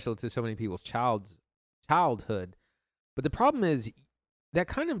so special to so many people's childhood. But the problem is that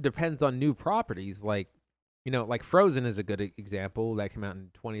kind of depends on new properties. Like, like Frozen is a good example. That came out in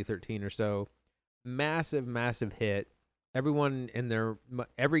 2013 or so. Massive, massive hit. Everyone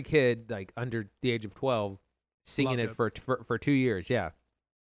every kid like under the age of 12 singing it for 2 years. Yeah.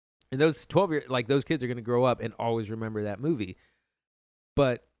 And those 12 kids are going to grow up and always remember that movie.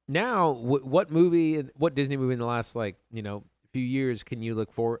 But now what Disney movie in the last few years can you look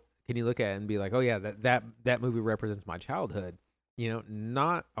at and be like, oh yeah, that movie represents my childhood?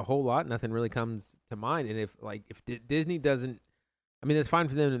 Not a whole lot. Nothing really comes to mind. And if Disney doesn't, I mean, it's fine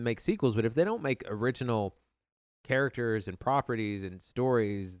for them to make sequels, but if they don't make original characters and properties and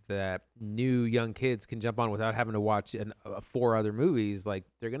stories that new young kids can jump on without having to watch 4 other movies, like,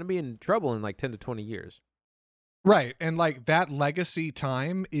 they're going to be in trouble in like 10 to 20 years. Right. And like that legacy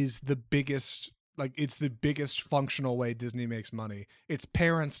time is the biggest, like it's the biggest functional way Disney makes money. It's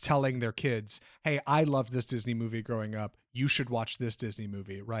parents telling their kids, "Hey, I loved this Disney movie growing up. You should watch this Disney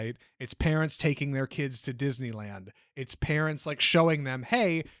movie," right? It's parents taking their kids to Disneyland. It's parents like showing them,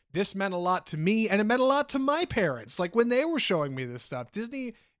 "Hey, this meant a lot to me and it meant a lot to my parents." Like when they were showing me this stuff.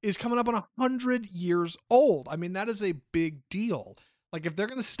 Disney is coming up on 100 years old. I mean, that is a big deal. Like if they're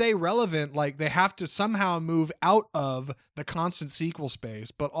going to stay relevant, like they have to somehow move out of the constant sequel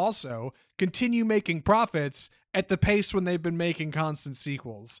space, but also continue making profits at the pace when they've been making constant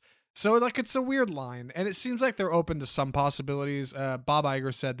sequels. So like it's a weird line, and it seems like they're open to some possibilities. Bob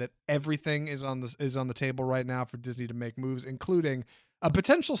Iger said that everything is on the table right now for Disney to make moves, including a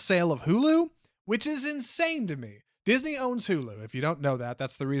potential sale of Hulu, which is insane to me. Disney owns Hulu. If you don't know that,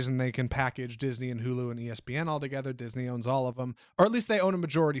 that's the reason they can package Disney and Hulu and ESPN all together. Disney owns all of them, or at least they own a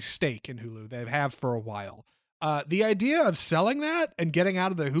majority stake in Hulu. They have for a while. The idea of selling that and getting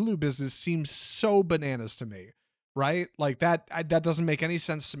out of the Hulu business seems so bananas to me, right? Like that doesn't make any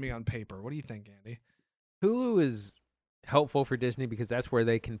sense to me on paper. What do you think, Andy? Hulu is helpful for Disney because that's where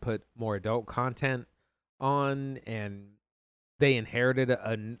they can put more adult content on, and they inherited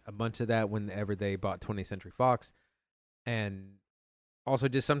a bunch of that whenever they bought 20th Century Fox. And also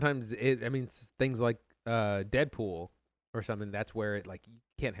just sometimes things like Deadpool or something, that's where it like you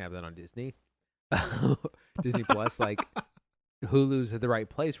can't have that on Disney. Disney Plus, like Hulu's the right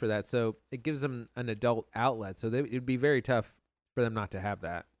place for that. So it gives them an adult outlet. So it'd be very tough for them not to have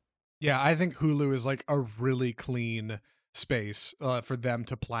that. Yeah, I think Hulu is like a really clean space for them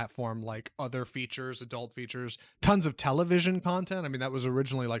to platform like other features, adult features, tons of television content. I mean, that was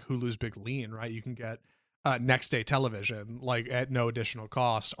originally like Hulu's big lean, right? You can get next day television like at no additional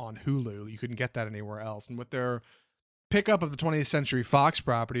cost on Hulu. You couldn't get that anywhere else. And with their pickup of the 20th Century Fox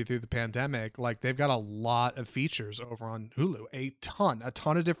property through the pandemic, like they've got a lot of features over on Hulu, a ton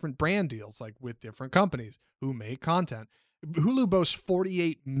of different brand deals, like with different companies who make content. Hulu boasts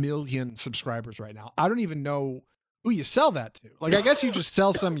 48 million subscribers right now. I don't even know who you sell that to. Like, I guess you just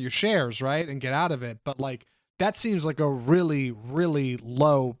sell some of your shares, right, and get out of it. But like, that seems like a really, really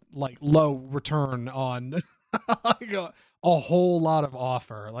low return on like a whole lot of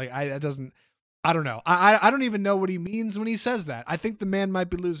offer. Like, I don't know. I don't even know what he means when he says that. I think the man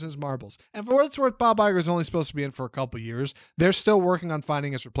might be losing his marbles. And for what it's worth, Bob Iger is only supposed to be in for a couple years. They're still working on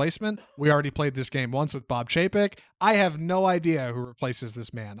finding his replacement. We already played this game once with Bob Chapek. I have no idea who replaces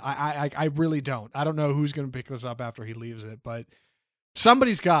this man. I really don't. I don't know who's going to pick this up after he leaves it, but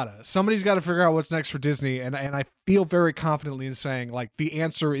somebody's gotta figure out what's next for Disney. And I feel very confidently in saying like the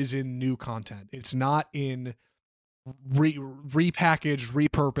answer is in new content. It's not in repackaged,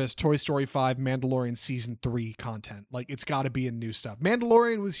 repurposed Toy Story 5 Mandalorian season 3 content. Like it's got to be in new stuff.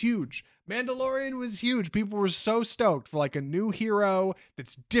 Mandalorian was huge. People were so stoked for like a new hero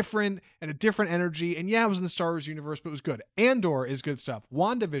that's different and a different energy. And yeah, it was in the Star Wars universe, but it was good. Andor is good stuff.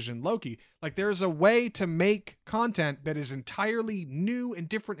 WandaVision, Loki. Like there's a way to make content that is entirely new and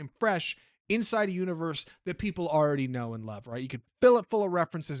different and fresh inside a universe that people already know and love, right? You could fill it full of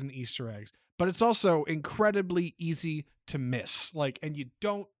references and Easter eggs, but it's also incredibly easy to miss. Like, and you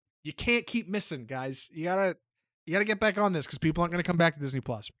can't keep missing, guys. You gotta get back on this because people aren't gonna come back to Disney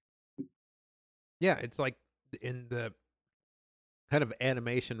Plus. Yeah, it's like in the kind of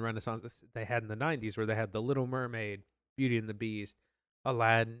animation renaissance they had in the 90s where they had The Little Mermaid, Beauty and the Beast,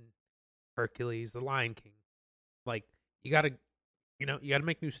 Aladdin, Hercules, The Lion King. Like you gotta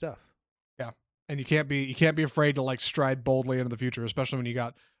make new stuff. Yeah. And you can't be afraid to like stride boldly into the future, especially when you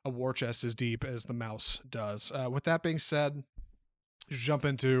got a war chest as deep as the mouse does. With that being said, we should jump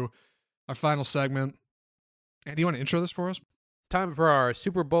into our final segment. And do you want to intro this for us? It's time for our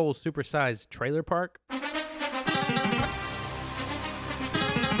Super Bowl supersized trailer park.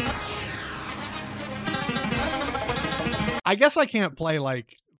 I guess I can't play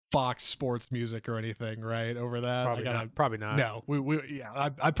like Fox Sports music or anything, right? Over that, Probably not. No,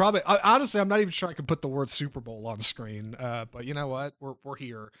 I probably honestly, I'm not even sure I could put the word Super Bowl on screen. But you know what? We're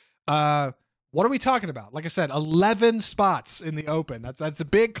here. What are we talking about? Like I said, 11 spots in the open. That's a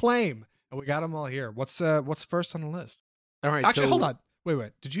big claim, and we got them all here. What's first on the list? All right. Actually, hold on.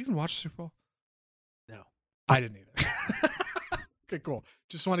 Wait. Did you even watch Super Bowl? No, I didn't either. Okay, cool.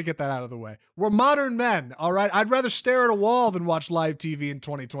 Just want to get that out of the way. We're modern men, all right? I'd rather stare at a wall than watch live TV in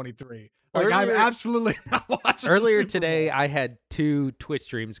 2023. Like, I'm absolutely not watching. Earlier today, I had 2 Twitch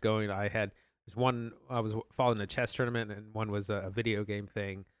streams going. One, I was following a chess tournament, and one was a video game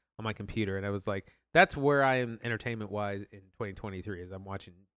thing on my computer. And I was like, that's where I am entertainment-wise in 2023, is I'm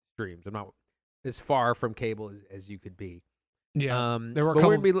watching streams. I'm not as far from cable as you could be. Yeah. There were a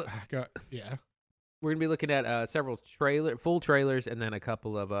couple. Yeah. we're gonna be looking at several full trailers, and then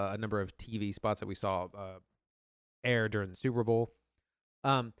a number of TV spots that we saw air during the Super Bowl.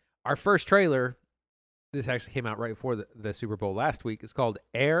 Our first trailer, this actually came out right before the Super Bowl last week. It's called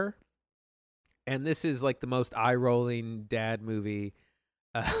Air, and this is like the most eye-rolling dad movie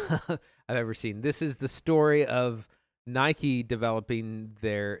I've ever seen. This is the story of Nike developing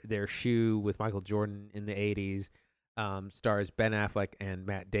their shoe with Michael Jordan in the 80s. Stars Ben Affleck and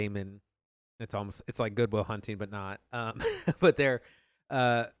Matt Damon. It's like Good Will Hunting, but not. But they're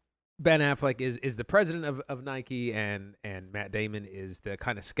Ben Affleck is the president of Nike, and Matt Damon is the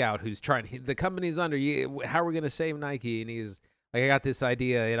kind of scout who's the company's under you. How are we going to save Nike? And he's like, I got this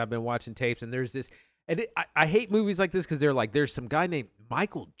idea, and I've been watching tapes, and there's this. And I hate movies like this because they're like, there's some guy named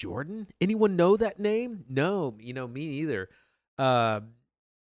Michael Jordan. Anyone know that name? No, me neither.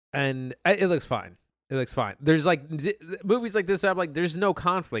 And it looks fine. It looks fine. There's like movies like this. I'm like, there's no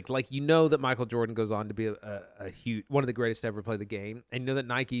conflict. Like, that Michael Jordan goes on to be a huge, one of the greatest to ever play the game, and that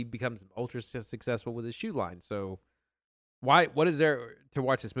Nike becomes ultra successful with his shoe line. So, what is there to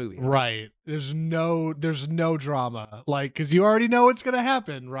watch this movie? Right. There's no drama. Like, because you already know what's gonna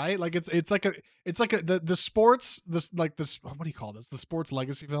happen, right? Like it's like the sports what do you call this? The sports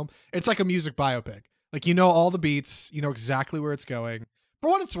legacy film. It's like a music biopic. Like, all the beats. You know exactly where it's going. For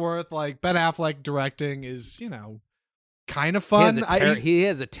what it's worth, like, Ben Affleck directing is, kind of fun. He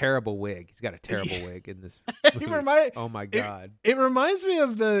has a terrible wig. He's got a terrible wig in this movie. Oh my God. It reminds me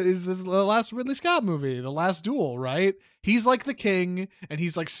of the last Ridley Scott movie, The Last Duel, right? He's like the king, and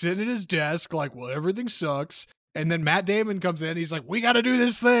he's like sitting at his desk like, well, everything sucks. And then Matt Damon comes in, he's like, we got to do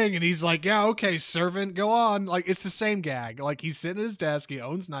this thing. And he's like, yeah, okay, servant, go on. Like, it's the same gag. Like, he's sitting at his desk, he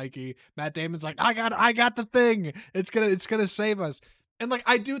owns Nike. Matt Damon's like, I got the thing. It's gonna save us. And like,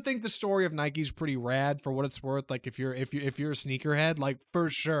 I do think the story of Nike's pretty rad for what it's worth. Like, if you're a sneakerhead, like, for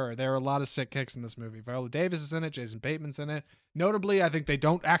sure, there are a lot of sick kicks in this movie. Viola Davis is in it, Jason Bateman's in it. Notably, I think they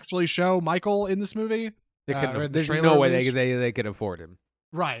don't actually show Michael in this movie. There's no way they could afford him.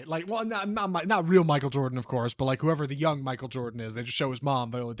 Right. Like, well, not real Michael Jordan, of course, but like whoever the young Michael Jordan is, they just show his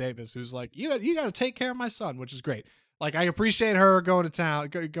mom, Viola Davis, who's like, you got to take care of my son, which is great. Like, I appreciate her going to town,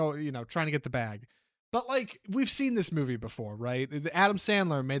 trying to get the bag. But like, we've seen this movie before, right? Adam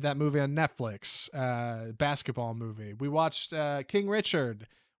Sandler made that movie on Netflix, basketball movie. We watched King Richard,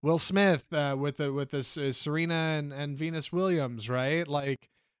 Will Smith with this Serena and Venus Williams, right? Like,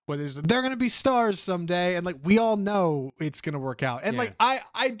 they're gonna be stars someday, and like, we all know it's gonna work out. And like,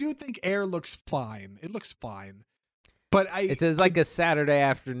 I do think Air looks fine. It looks fine. But it's like a Saturday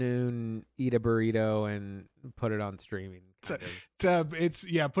afternoon, eat a burrito and put it on streaming. Put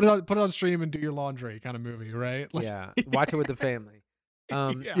it on stream and do your laundry kind of movie, right? Like, watch it with the family.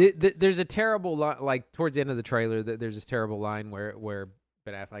 There's a terrible like towards the end of the trailer. There's this terrible line where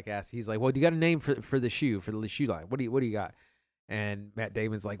Ben Affleck asks, he's like, "Well, do you got a name for the shoe line? What do you got?" And Matt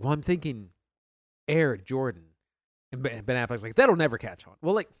Damon's like, "Well, I'm thinking Air Jordan." And Ben Affleck's like, "That'll never catch on."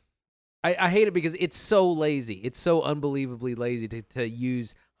 Well, like, I hate it because it's so lazy. It's so unbelievably lazy to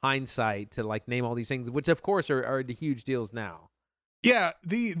use hindsight to like name all these things, which of course are the huge deals now. Yeah,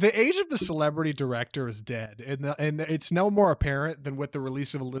 the age of the celebrity director is dead, and it's no more apparent than with the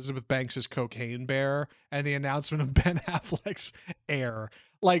release of Elizabeth Banks's Cocaine Bear and the announcement of Ben Affleck's Air.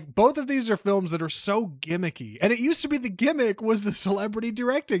 Like, both of these are films that are so gimmicky, and it used to be the gimmick was the celebrity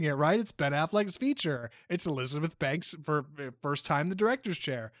directing it, right? It's Ben Affleck's feature. It's Elizabeth Banks for first time the director's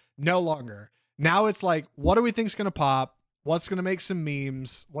chair. No longer. Now it's like, what do we think's gonna pop? What's gonna make some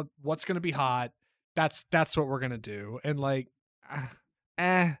memes? What's gonna be hot? That's what we're gonna do. And like,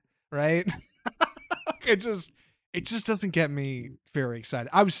 right? It just doesn't get me very excited.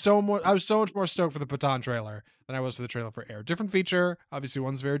 I was so much more stoked for the Patton trailer than I was for the trailer for Air. Different feature, obviously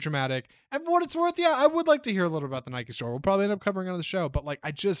one's very dramatic. And for what it's worth, yeah, I would like to hear a little about the Nike store. We'll probably end up covering it on the show, but like,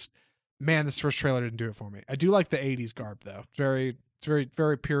 this first trailer didn't do it for me. I do like the 80s garb though. It's very,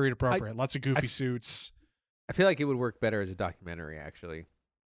 very period appropriate. Lots of goofy suits. I feel like it would work better as a documentary, actually.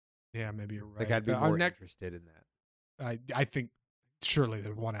 Yeah, maybe you're right. Like, I'd be more interested in that. I think surely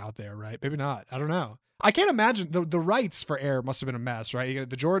there's one out there, right? Maybe not. I don't know. I can't imagine the rights for Air must have been a mess, right? You got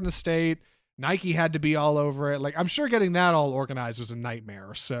the Jordan estate, Nike had to be all over it. Like, I'm sure getting that all organized was a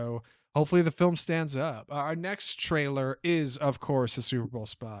nightmare. So hopefully the film stands up. Our next trailer is, of course, a Super Bowl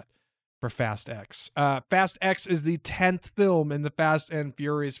spot for Fast X. Fast X is the 10th film in the Fast and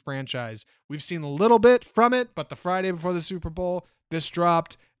Furious franchise. We've seen a little bit from it, but the Friday before the Super Bowl, this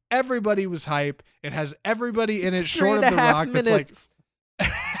dropped. Everybody was hype. It has everybody in it short of The Rock. Minutes.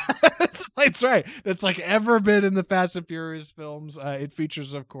 That's right. That's like ever been in the Fast and Furious films. It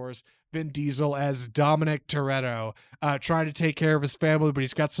features, of course, Vin Diesel as Dominic Toretto, trying to take care of his family, but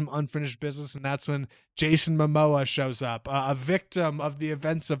he's got some unfinished business, and that's when Jason Momoa shows up, a victim of the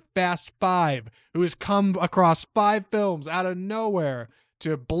events of Fast Five, who has come across 5 films out of nowhere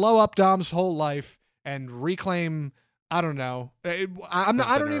to blow up Dom's whole life and reclaim. I don't know. I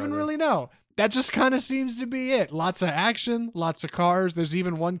don't even really know. That just kind of seems to be it. Lots of action, lots of cars. There's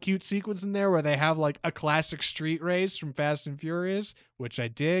even one cute sequence in there where they have like a classic street race from Fast and Furious, which I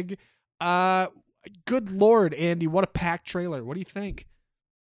dig. Good Lord, Andy, what a packed trailer. What do you think?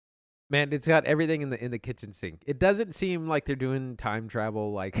 Man, it's got everything in the kitchen sink. It doesn't seem like they're doing time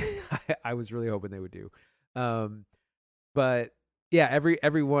travel like I was really hoping they would do. But yeah,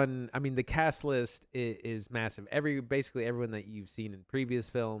 everyone. I mean, the cast list is massive. Basically everyone that you've seen in previous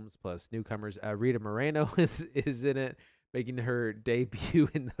films, plus newcomers. Rita Moreno is in it, making her debut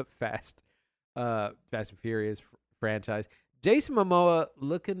in the Fast and Furious franchise. Jason Momoa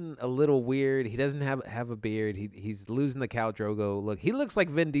looking a little weird. He doesn't have a beard. He's losing the Khal Drogo look. He looks like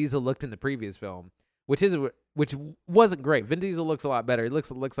Vin Diesel looked in the previous film, which wasn't great. Vin Diesel looks a lot better. It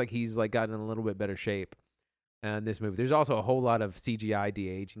looks like he's like gotten in a little bit better shape. In this movie, there's also a whole lot of CGI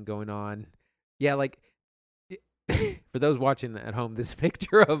de-aging going on. Yeah, like for those watching at home, this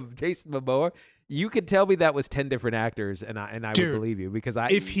picture of Jason Momoa, you could tell me that was 10 different actors, and I would believe you because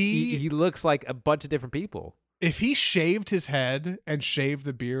he looks like a bunch of different people. If he shaved his head and shaved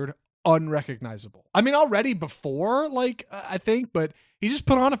the beard, unrecognizable. I mean, already before, like, I think, but he just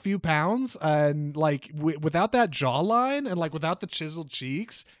put on a few pounds and like without that jawline and like without the chiseled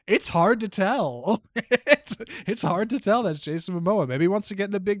cheeks, it's hard to tell. it's hard to tell that's Jason Momoa. Maybe he wants to get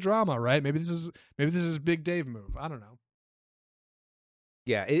into big drama, right? Maybe this is Big Dave move. I don't know.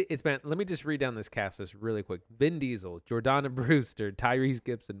 Yeah, it's been. Let me just read down this cast list really quick. Vin Diesel, Jordana Brewster, Tyrese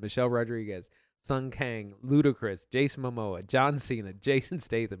Gibson, Michelle Rodriguez, Sung Kang, Ludacris, Jason Momoa, John Cena, Jason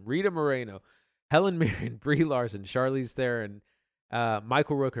Statham, Rita Moreno, Helen Mirren, Brie Larson, Charlize Theron,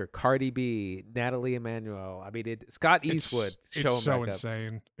 Michael Rooker, Cardi B, Natalie Emmanuel. I mean, Scott Eastwood. It's so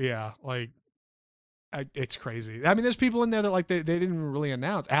insane. Yeah, like it's crazy. I mean, there's people in there that like they didn't really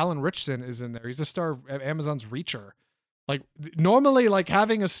announce. Alan Richson is in there. He's a star of Amazon's Reacher. Like normally, like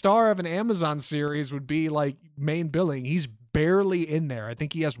having a star of an Amazon series would be like main billing. He's barely in there. I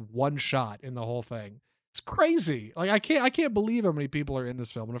think he has one shot in the whole thing. It's crazy. Like I can't believe how many people are in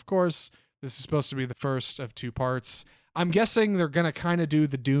this film. And of course, this is supposed to be the first of 2 parts. I'm guessing they're gonna kind of do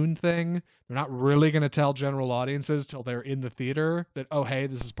the Dune thing. They're not really gonna tell general audiences till they're in the theater that, oh hey,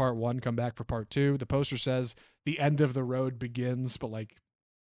 this is part 1. Come back for part 2. The poster says the end of the road begins, but like,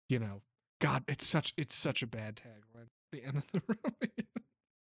 you know, God, it's such a bad tagline. The end of the road.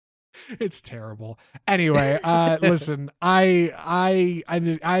 It's terrible. Anyway, listen, I'm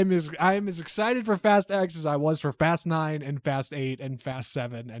as excited for Fast X as I was for Fast 9 and Fast 8 and Fast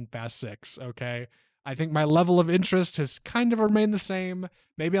 7 and Fast 6. Okay. I think my level of interest has kind of remained the same.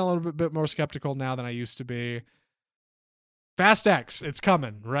 Maybe I'm a little bit more skeptical now than I used to be. Fast X, it's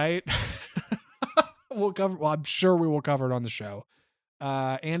coming, right? I'm sure we will cover it on the show.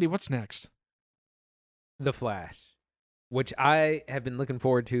 Andy, what's next? The Flash, which I have been looking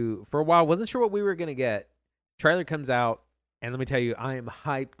forward to for a while. Wasn't sure what we were going to get. Trailer comes out, and let me tell you, I am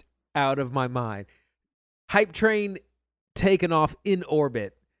hyped out of my mind. Hype train taken off in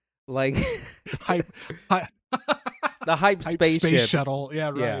orbit. Like the hype spaceship. Space shuttle. Yeah,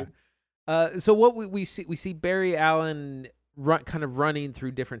 right. Yeah. So what we see Barry Allen kind of running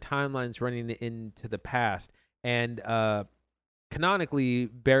through different timelines, running into the past. And canonically,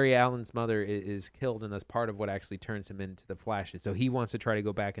 Barry Allen's mother is killed, and that's part of what actually turns him into the Flash. So he wants to try to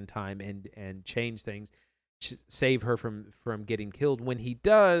go back in time and change things, save her from getting killed. When he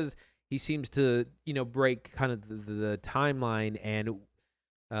does, he seems to break kind of the timeline. And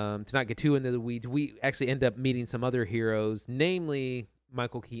to not get too into the weeds, we actually end up meeting some other heroes, namely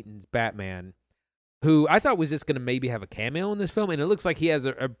Michael Keaton's Batman, who I thought was just going to maybe have a cameo in this film, and it looks like he has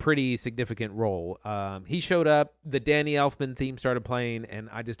a pretty significant role. He showed up, the Danny Elfman theme started playing, and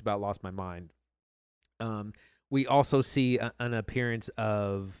I just about lost my mind. We also see an appearance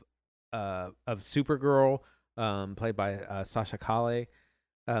of Supergirl, played by Sasha Calle,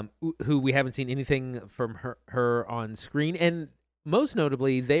 who we haven't seen anything from her on screen. And most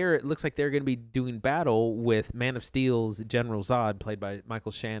notably, it looks like they're going to be doing battle with Man of Steel's General Zod, played by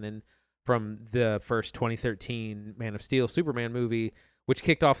Michael Shannon, from the first 2013 Man of Steel Superman movie, which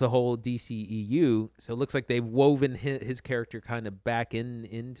kicked off the whole DCEU. So it looks like they've woven his character kind of back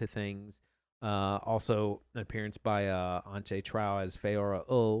into things. Also, an appearance by Anche Trau as Feora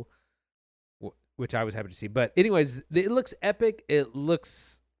Ul, which I was happy to see. But anyways, it looks epic. It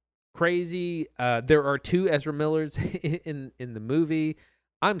looks crazy. There are 2 Ezra Millers in the movie.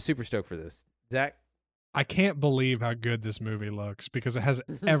 I'm super stoked for this. Zach? I can't believe how good this movie looks because it has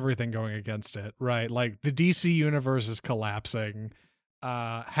everything going against it, right? Like the DC universe is collapsing.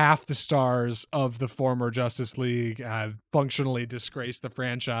 Half the stars of the former Justice League have functionally disgraced the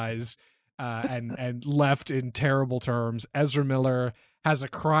franchise and left in terrible terms. Ezra Miller has a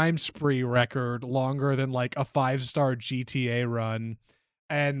crime spree record longer than like a 5-star GTA run.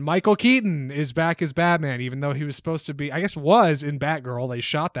 And Michael Keaton is back as Batman, even though he was supposed to be, I guess, was in Batgirl. They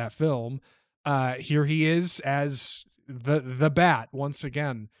shot that film. Here he is as the Bat once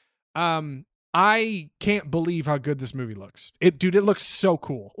again. I can't believe how good this movie looks. It looks so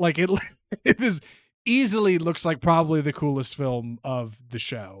cool. Like it is easily looks like probably the coolest film of the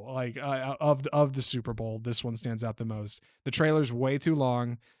show. Like of the Super Bowl, this one stands out the most. The trailer's way too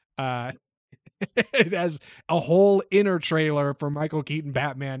long. It has a whole inner trailer for Michael Keaton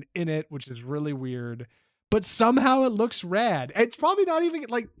Batman in it, which is really weird. But somehow it looks rad. It's probably not even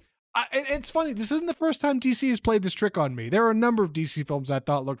like. And it's funny. This isn't the first time DC has played this trick on me. There are a number of DC films I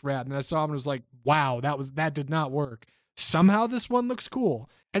thought looked rad, and then I saw them and was like, "Wow, that did not work." Somehow this one looks cool,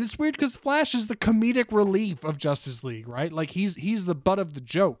 and it's weird because Flash is the comedic relief of Justice League, right? Like he's the butt of the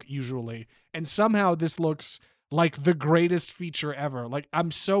joke usually, and somehow this looks like the greatest feature ever. Like I'm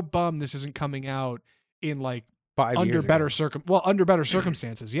so bummed this isn't coming out in like 5 under years better ago. under better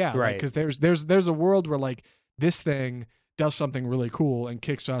circumstances. Yeah, Right. Because there's a world where like this thing does something really cool and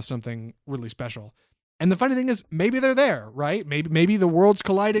kicks off something really special. And the funny thing is, maybe they're there, right? Maybe the world's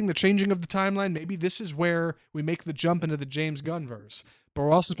colliding, the changing of the timeline. Maybe this is where we make the jump into the James Gunn verse. But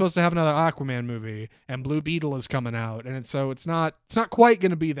we're also supposed to have another Aquaman movie, and Blue Beetle is coming out, and it's not quite going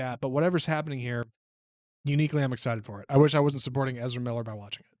to be that. But whatever's happening here, uniquely, I'm excited for it. I wish I wasn't supporting Ezra Miller by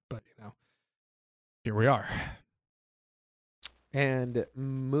watching it, but here we are. And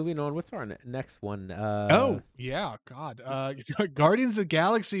moving on, what's our next one? God. Guardians of the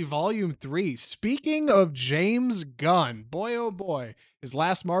Galaxy Volume 3. Speaking of James Gunn, boy, oh boy, his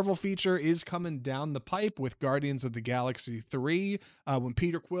last Marvel feature is coming down the pipe with Guardians of the Galaxy 3. When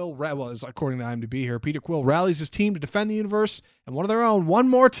Peter Quill, is according to IMDb here, Peter Quill rallies his team to defend the universe and one of their own one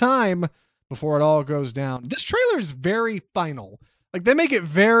more time before it all goes down. This trailer is very final. Like they make it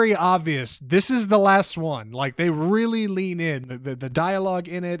very obvious this is the last one. Like they really lean in. The dialogue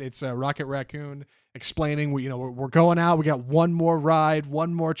in it. It's Rocket Raccoon explaining we're going out. We got one more ride,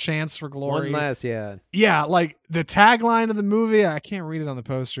 one more chance for glory. One last, yeah. Yeah, like the tagline of the movie. I can't read it on the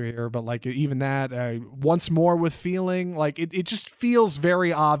poster here, but like even that once more with feeling. Like it just feels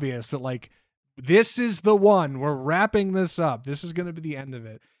very obvious that like this is the one. We're wrapping this up. This is going to be the end of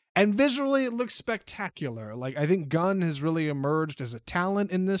it. And visually, it looks spectacular. Like, I think Gunn has really emerged as a talent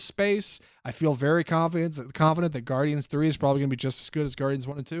in this space. I feel very confident that Guardians 3 is probably going to be just as good as Guardians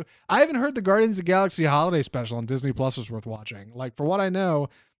 1 and 2. I haven't heard the Guardians of the Galaxy holiday special on Disney Plus was worth watching. Like, for what I know,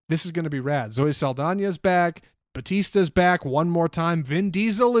 this is going to be rad. Zoe Saldana's back. Batista's back one more time. Vin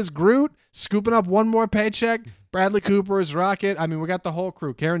Diesel is Groot, scooping up one more paycheck. Bradley Cooper is Rocket. I mean, we got the whole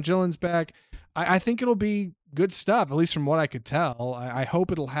crew. Karen Gillan's back. I think it'll be good stuff, at least from what I could tell. I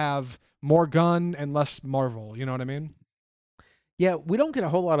hope it'll have more Gunn and less Marvel. You know what I mean? Yeah, we don't get a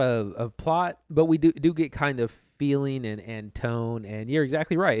whole lot of plot, but we do get kind of feeling and tone. And you're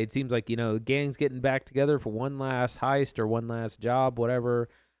exactly right. It seems like, gangs getting back together for one last heist or one last job, whatever.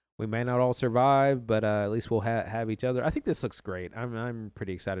 We may not all survive, but at least we'll have each other. I think this looks great. I'm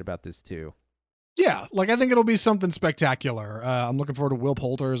pretty excited about this too. Yeah, like I think it'll be something spectacular. I'm looking forward to Will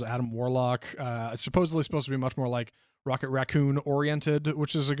Poulter's Adam Warlock. Supposedly supposed to be much more like Rocket Raccoon oriented,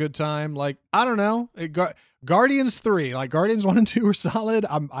 which is a good time. Like I don't know, Guardians 3, like Guardians 1 and 2 are solid.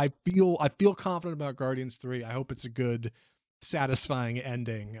 I feel confident about Guardians 3. I hope it's a good, satisfying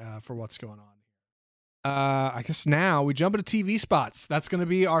ending for what's going on. I guess now we jump into TV spots. That's going to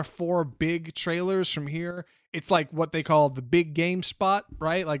be our 4 big trailers from here. It's like what they call the big game spot,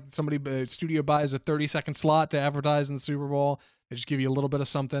 right? Like studio buys a 30-second slot to advertise in the Super Bowl. They just give you a little bit of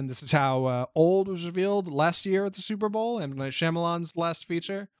something. This is how Old was revealed last year at the Super Bowl, and Shyamalan's last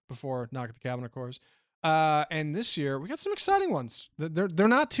feature before Knock at the Cabin, of course. And this year we got some exciting ones. They're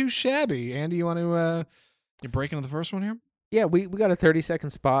not too shabby. Andy, you want to you break into the first one here? Yeah, we got a 30-second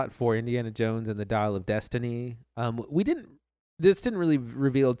spot for Indiana Jones and the Dial of Destiny. This didn't really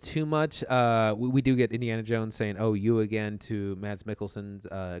reveal too much. We do get Indiana Jones saying, "Oh, you again," to Mads Mikkelsen's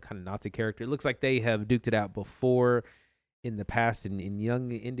kind of Nazi character. It looks like they have duked it out before in the past in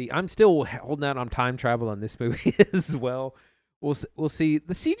young Indy. I'm still holding out on time travel on this movie as well. We'll see.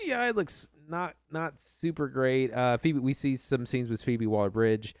 The CGI looks not super great. Phoebe, we see some scenes with Phoebe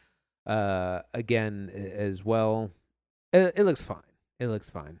Waller-Bridge again as well. It looks fine. It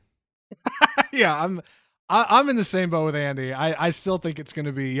looks fine. Yeah, I'm in the same boat with Andy. I still think it's going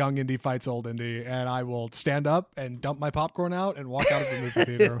to be young Indy fights old Indy, and I will stand up and dump my popcorn out and walk out of the movie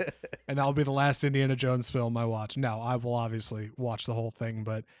theater, and that will be the last Indiana Jones film I watch. No, I will obviously watch the whole thing,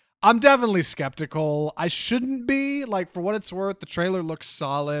 but I'm definitely skeptical. I shouldn't be. Like, for what it's worth, the trailer looks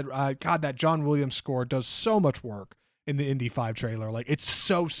solid. God, that John Williams score does so much work in the Indy 5 trailer. Like, it's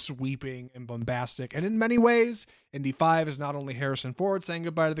so sweeping and bombastic. And in many ways, Indy 5 is not only Harrison Ford saying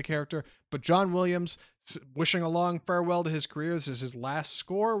goodbye to the character, but John Williams wishing a long farewell to his career. This is his last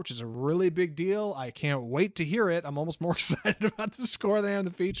score, which is a really big deal. I can't wait to hear it. I'm almost more excited about the score than I am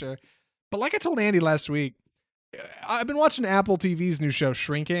the feature. But like I told Andy last week, I've been watching Apple TV's new show,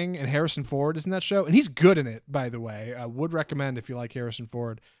 Shrinking, and Harrison Ford is in that show. And he's good in it, by the way. I would recommend if you like Harrison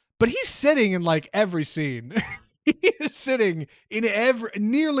Ford. But he's sitting in like every scene. He is sitting in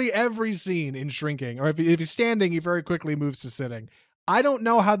nearly every scene in Shrinking. Or if he's standing, he very quickly moves to sitting. I don't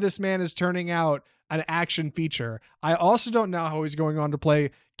know how this man is turning out an action feature. I also don't know how he's going on to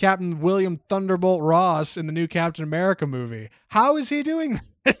play Captain William Thunderbolt Ross in the new Captain America movie. How is he doing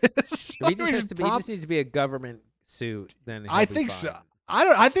this? He just needs to be a government suit. Then I think so.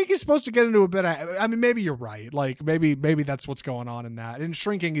 I think he's supposed to get into a bit of, I mean, maybe you're right. Like maybe that's what's going on in that. In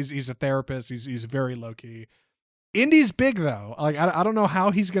Shrinking, he's a therapist. He's very low key. Indy's big though. Like I don't know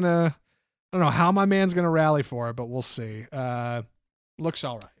how he's gonna. I don't know how my man's gonna rally for it, but we'll see. Looks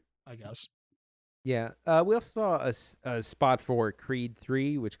all right, I guess. Yeah. We also saw a spot for Creed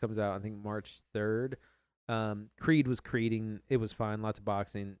 3, which comes out I think March 3rd. Creed was creeding. It was fine. Lots of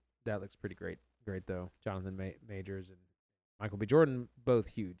boxing. That looks pretty great. Great though. Jonathan Majors and Michael B. Jordan, both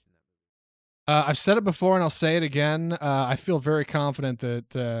huge in that movie. I've said it before and I'll say it again. I feel very confident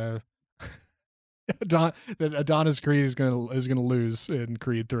that that Adonis Creed is gonna lose in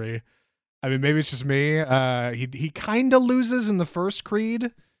Creed 3. I mean, maybe it's just me. He kind of loses in the first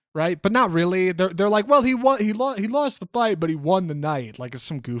Creed, right? But not really. They're like, well, he lost the fight, but he won the night. Like it's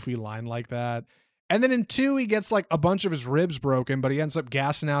some goofy line like that. And then in 2, he gets like a bunch of his ribs broken, but he ends up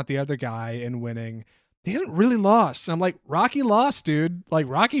gassing out the other guy and winning. He hasn't really lost. I'm like, Rocky lost, dude. Like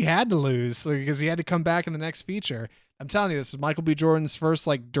Rocky had to lose because he had to come back in the next feature. I'm telling you, this is Michael B. Jordan's first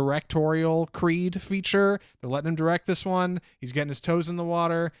like directorial Creed feature. They're letting him direct this one. He's getting his toes in the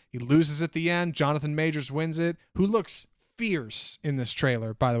water. He loses at the end. Jonathan Majors wins it. Who looks fierce in this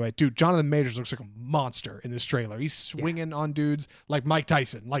trailer, by the way. Dude, Jonathan Majors looks like a monster in this trailer. He's swinging on dudes like Mike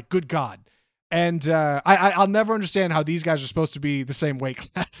Tyson. Like, good God. And I'll never understand how these guys are supposed to be the same weight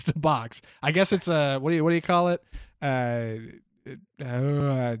class to box. I guess it's what do you call it?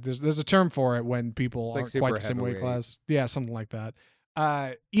 There's a term for it when people like aren't quite the same weight heavyweight. class. Yeah, something like that.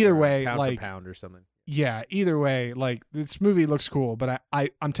 Either way, pound like for pound or something. yeah, either way, like this movie looks cool, but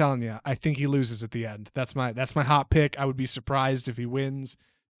I'm telling you, I think he loses at the end. That's my hot pick. I would be surprised if he wins.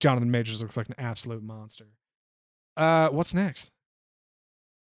 Jonathan Majors looks like an absolute monster. What's next?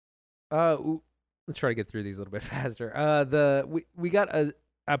 Let's try to get through these a little bit faster. We got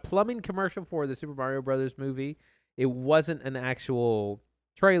a plumbing commercial for the Super Mario Brothers movie. It wasn't an actual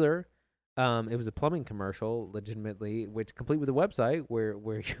trailer. It was a plumbing commercial, legitimately, which complete with a website where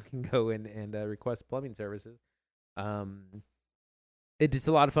you can go in and request plumbing services. It's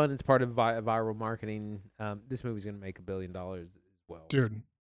a lot of fun. It's part of viral marketing. This movie's going to make $1 billion as well. Dude,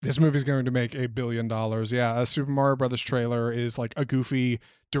 this movie's going to make $1 billion. Yeah, a Super Mario Brothers trailer is like a goofy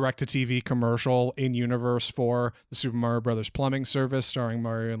direct-to-TV commercial in universe for the Super Mario Brothers plumbing service starring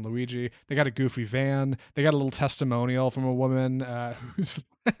Mario and Luigi. They got a goofy van. They got a little testimonial from a woman who's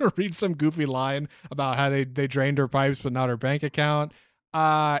reads some goofy line about how they drained her pipes but not her bank account.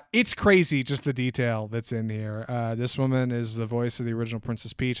 It's crazy just the detail that's in here. This woman is the voice of the original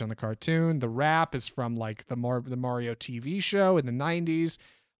Princess Peach on the cartoon. The rap is from like the Mario TV show in the 90s.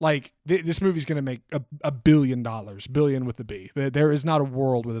 Like this movie's going to make $1 billion, billion with the B. There is not a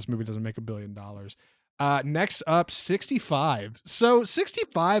world where this movie doesn't make $1 billion. Next up, 65. So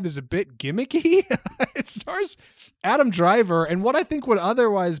 65 is a bit gimmicky. It stars Adam Driver and what I think would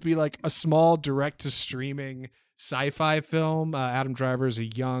otherwise be like a small direct to streaming sci-fi film. Adam Driver is a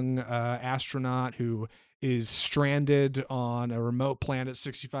young astronaut who is stranded on a remote planet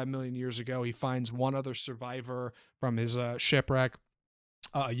 65 million years ago. He finds one other survivor from his shipwreck,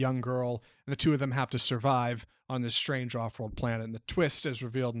 a young girl, and the two of them have to survive on this strange off-world planet. And the twist, as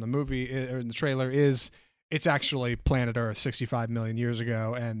revealed in the movie or in the trailer, is it's actually planet Earth 65 million years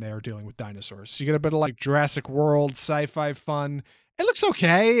ago, and they're dealing with dinosaurs. So you get a bit of like Jurassic World sci-fi fun. It looks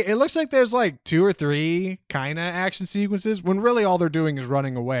okay. It looks like there's like 2 or 3 kind of action sequences when really all they're doing is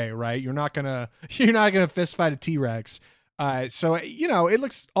running away, right? You're not gonna fist fight a T-Rex. So, you know, it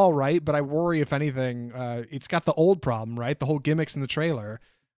looks all right, but I worry if anything, it's got the old problem, right? The whole gimmicks in the trailer.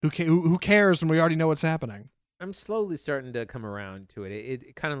 Who cares when we already know what's happening? I'm slowly starting to come around to it.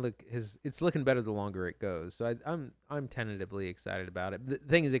 It kind of it's looking better the longer it goes. So I'm tentatively excited about it. The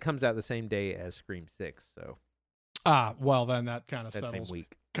thing is, it comes out the same day as Scream 6, so Well then that kind of that same settles.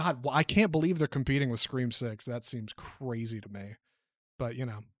 week. God, well, I can't believe they're competing with Scream 6. That seems crazy to me. But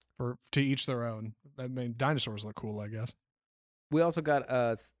to each their own. I mean, dinosaurs look cool, I guess. We also got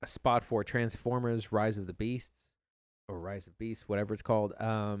a spot for Transformers: Rise of the Beasts, or Rise of Beasts, whatever it's called.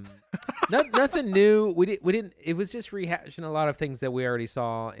 Nothing new. We didn't. It was just rehashing a lot of things that we already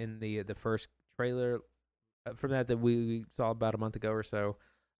saw in the first trailer from that we saw about a month ago or so.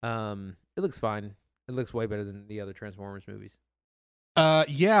 It looks fine. It looks way better than the other Transformers movies.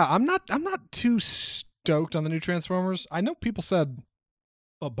 Yeah, I'm not too stoked on the new Transformers. I know people said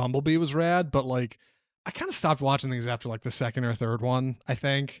Bumblebee was rad, but like I kind of stopped watching things after like the second or third one, I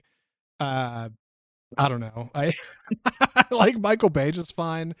think. I don't know. I like Michael Bay just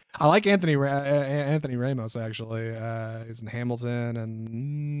fine. I like Anthony Ramos actually. He's in Hamilton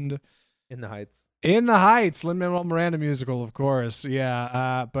and In the Heights. In the Heights, Lin-Manuel Miranda musical, of course.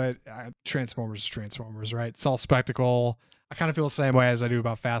 Yeah, but Transformers is Transformers, right? It's all spectacle. I kind of feel the same way as I do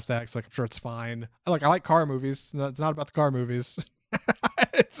about Fast X. Like I'm sure it's fine. I like car movies. It's not about the car movies.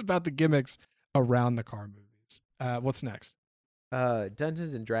 It's about the gimmicks around the car movies. What's next?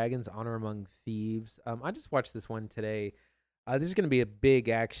 Dungeons and Dragons: Honor Among Thieves. I just watched this one today. This is going to be a big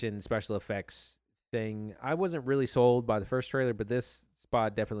action special effects thing. I wasn't really sold by the first trailer, but this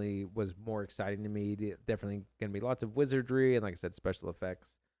spot definitely was more exciting to me. Definitely going to be lots of wizardry and, like I said, special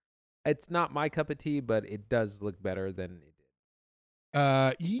effects. It's not my cup of tea, but it does look better than it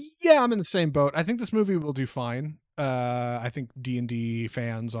did. Yeah, I'm in the same boat. I think this movie will do fine. I think D&D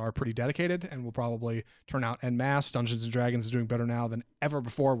fans are pretty dedicated and will probably turn out en masse. Dungeons and Dragons is doing better now than ever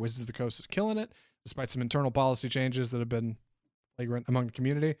before. Wizards of the Coast is killing it, despite some internal policy changes that have been flagrant among the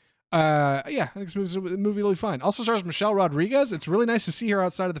community. Yeah, I think this movie will be fine. Also stars Michelle Rodriguez. It's really nice to see her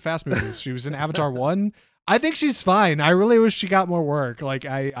outside of the Fast movies. She was in Avatar 1. I think she's fine. I really wish she got more work. Like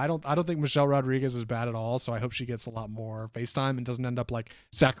I don't think Michelle Rodriguez is bad at all. So I hope she gets a lot more face time and doesn't end up like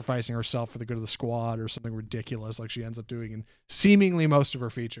sacrificing herself for the good of the squad or something ridiculous like she ends up doing in seemingly most of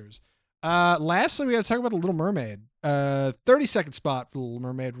her features. Lastly, we got to talk about The Little Mermaid. 30-second spot for The Little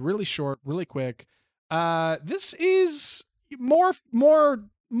Mermaid. Really short, really quick. This is more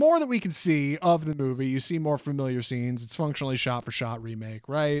that we can see of the movie. You see more familiar scenes. It's functionally shot for shot remake,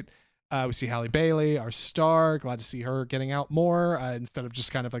 right? We see Halle Bailey, our star. Glad to see her getting out more instead of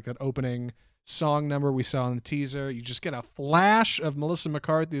just kind of like that opening song number we saw in the teaser. You just get a flash of Melissa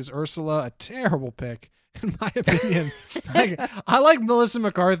McCarthy as Ursula, a terrible pick in my opinion. Like, I like Melissa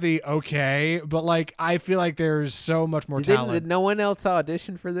McCarthy, okay, but like I feel like there's so much more talent. Did no one else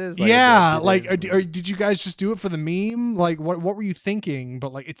audition for this? Yeah, did you guys just do it for the meme? Like, what were you thinking?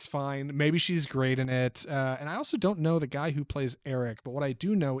 But like, it's fine. Maybe she's great in it. And I also don't know the guy who plays Eric, but what I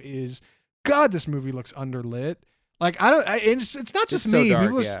do know is, God, this movie looks underlit. Like it's not just me. So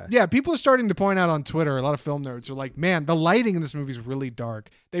dark, People are starting to point out on Twitter. A lot of film nerds are like, man, the lighting in this movie is really dark.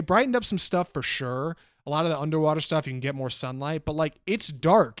 They brightened up some stuff for sure. A lot of the underwater stuff, you can get more sunlight, but like it's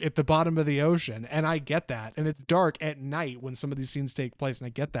dark at the bottom of the ocean, and I get that. And it's dark at night when some of these scenes take place, and I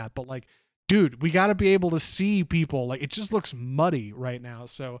get that. But like, dude, we got to be able to see people. Like, it just looks muddy right now.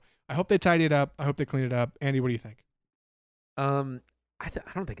 So I hope they tidy it up. I hope they clean it up. Andy, what do you think?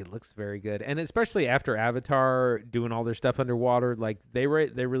 I don't think it looks very good, and especially after Avatar doing all their stuff underwater, like they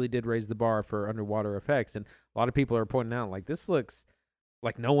really did raise the bar for underwater effects, and a lot of people are pointing out like this looks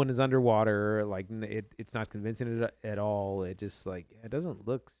like no one is underwater, like it's not convincing at all. It just like it doesn't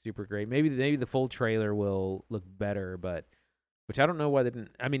look super great. Maybe the full trailer will look better, but which I don't know why they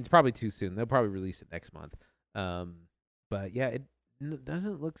didn't. I mean, it's probably too soon. They'll probably release it next month. But yeah, it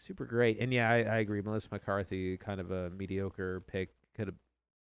doesn't look super great. And yeah, I agree. Melissa McCarthy, kind of a mediocre pick. Could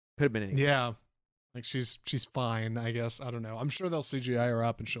have been anything. Yeah, like she's fine, I guess. I don't know. I'm sure they'll CGI her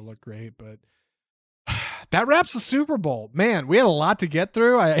up and she'll look great, but that wraps the Super Bowl. Man, we had a lot to get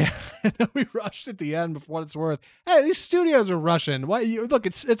through. I know we rushed at the end, but for what it's worth, hey, these studios are rushing. Look,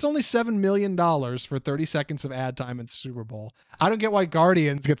 it's only $7 million for 30 seconds of ad time in the Super Bowl. I don't get why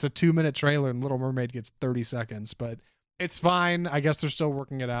Guardians gets a 2-minute trailer and Little Mermaid gets 30 seconds, but it's fine. I guess they're still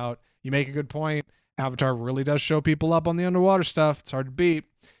working it out. You make a good point. Avatar really does show people up on the underwater stuff. It's hard to beat.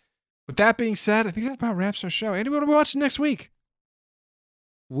 With that being said, I think that about wraps our show. Andy, what are we watching next week?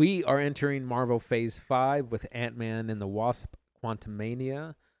 We are entering Marvel Phase 5 with Ant-Man and the Wasp: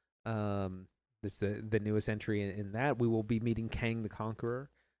 Quantumania. It's the newest entry in that. We will be meeting Kang the Conqueror.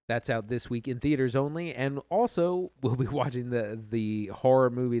 That's out this week in theaters only. And also, we'll be watching the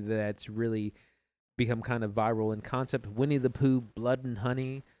horror movie that's really become kind of viral in concept, Winnie the Pooh: Blood and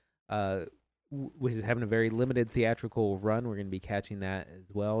Honey. which is having a very limited theatrical run. We're going to be catching that as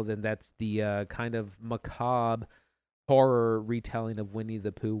well. Then that's the kind of macabre horror retelling of Winnie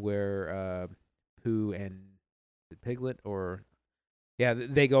the Pooh, where Pooh and Piglet, or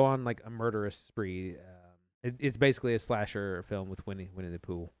they go on like a murderous spree. It's basically a slasher film with Winnie the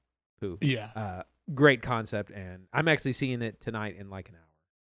Pooh. Yeah. Great concept, and I'm actually seeing it tonight in like an hour.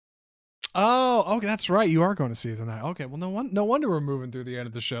 Oh, okay, that's right. You are going to see it tonight. Okay, well, no wonder we're moving through the end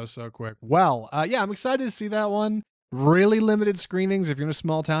of the show so quick. Well, yeah, I'm excited to see that one. Really limited screenings. If you're in a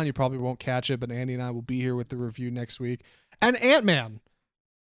small town, you probably won't catch it, but Andy and I will be here with the review next week. And Ant-Man,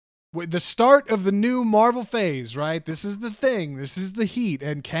 with the start of the new Marvel phase, right? This is the thing. This is the heat,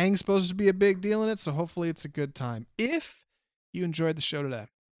 and Kang's supposed to be a big deal in it, so hopefully it's a good time. If you enjoyed the show today,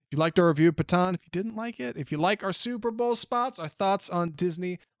 if you liked our review of Patton, if you didn't like it, if you like our Super Bowl spots, our thoughts on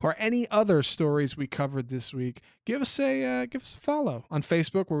Disney, or any other stories we covered this week, give us a follow on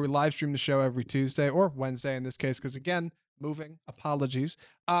Facebook, where we live stream the show every Tuesday or Wednesday in this case, because again, moving. Apologies.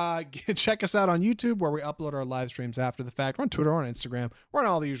 Check us out on YouTube, where we upload our live streams after the fact. We're on Twitter, we're on Instagram, we're on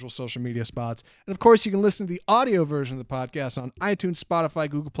all the usual social media spots. And of course, you can listen to the audio version of the podcast on iTunes, Spotify,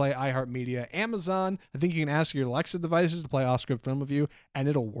 Google Play, iHeartMedia, Amazon. I think you can ask your Alexa devices to play Off-Script Film Review, and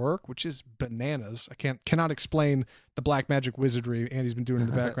it'll work, which is bananas. I cannot explain the black magic wizardry Andy's been doing in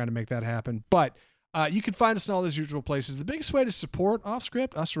the background to make that happen. But you can find us in all those usual places. The biggest way to support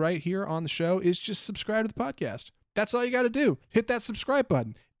Off-Script, us right here on the show, is just subscribe to the podcast. That's all you got to do. Hit that subscribe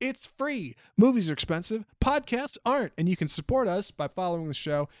button. It's free. Movies are expensive. Podcasts aren't. And you can support us by following the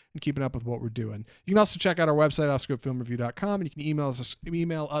show and keeping up with what we're doing. You can also check out our website, offscriptfilmreview.com, and you can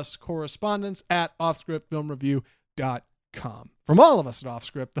email us correspondence at offscriptfilmreview.com. From all of us at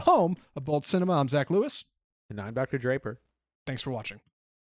Offscript, the home of Bold Cinema, I'm Zach Lewis. And I'm Dr. Draper. Thanks for watching.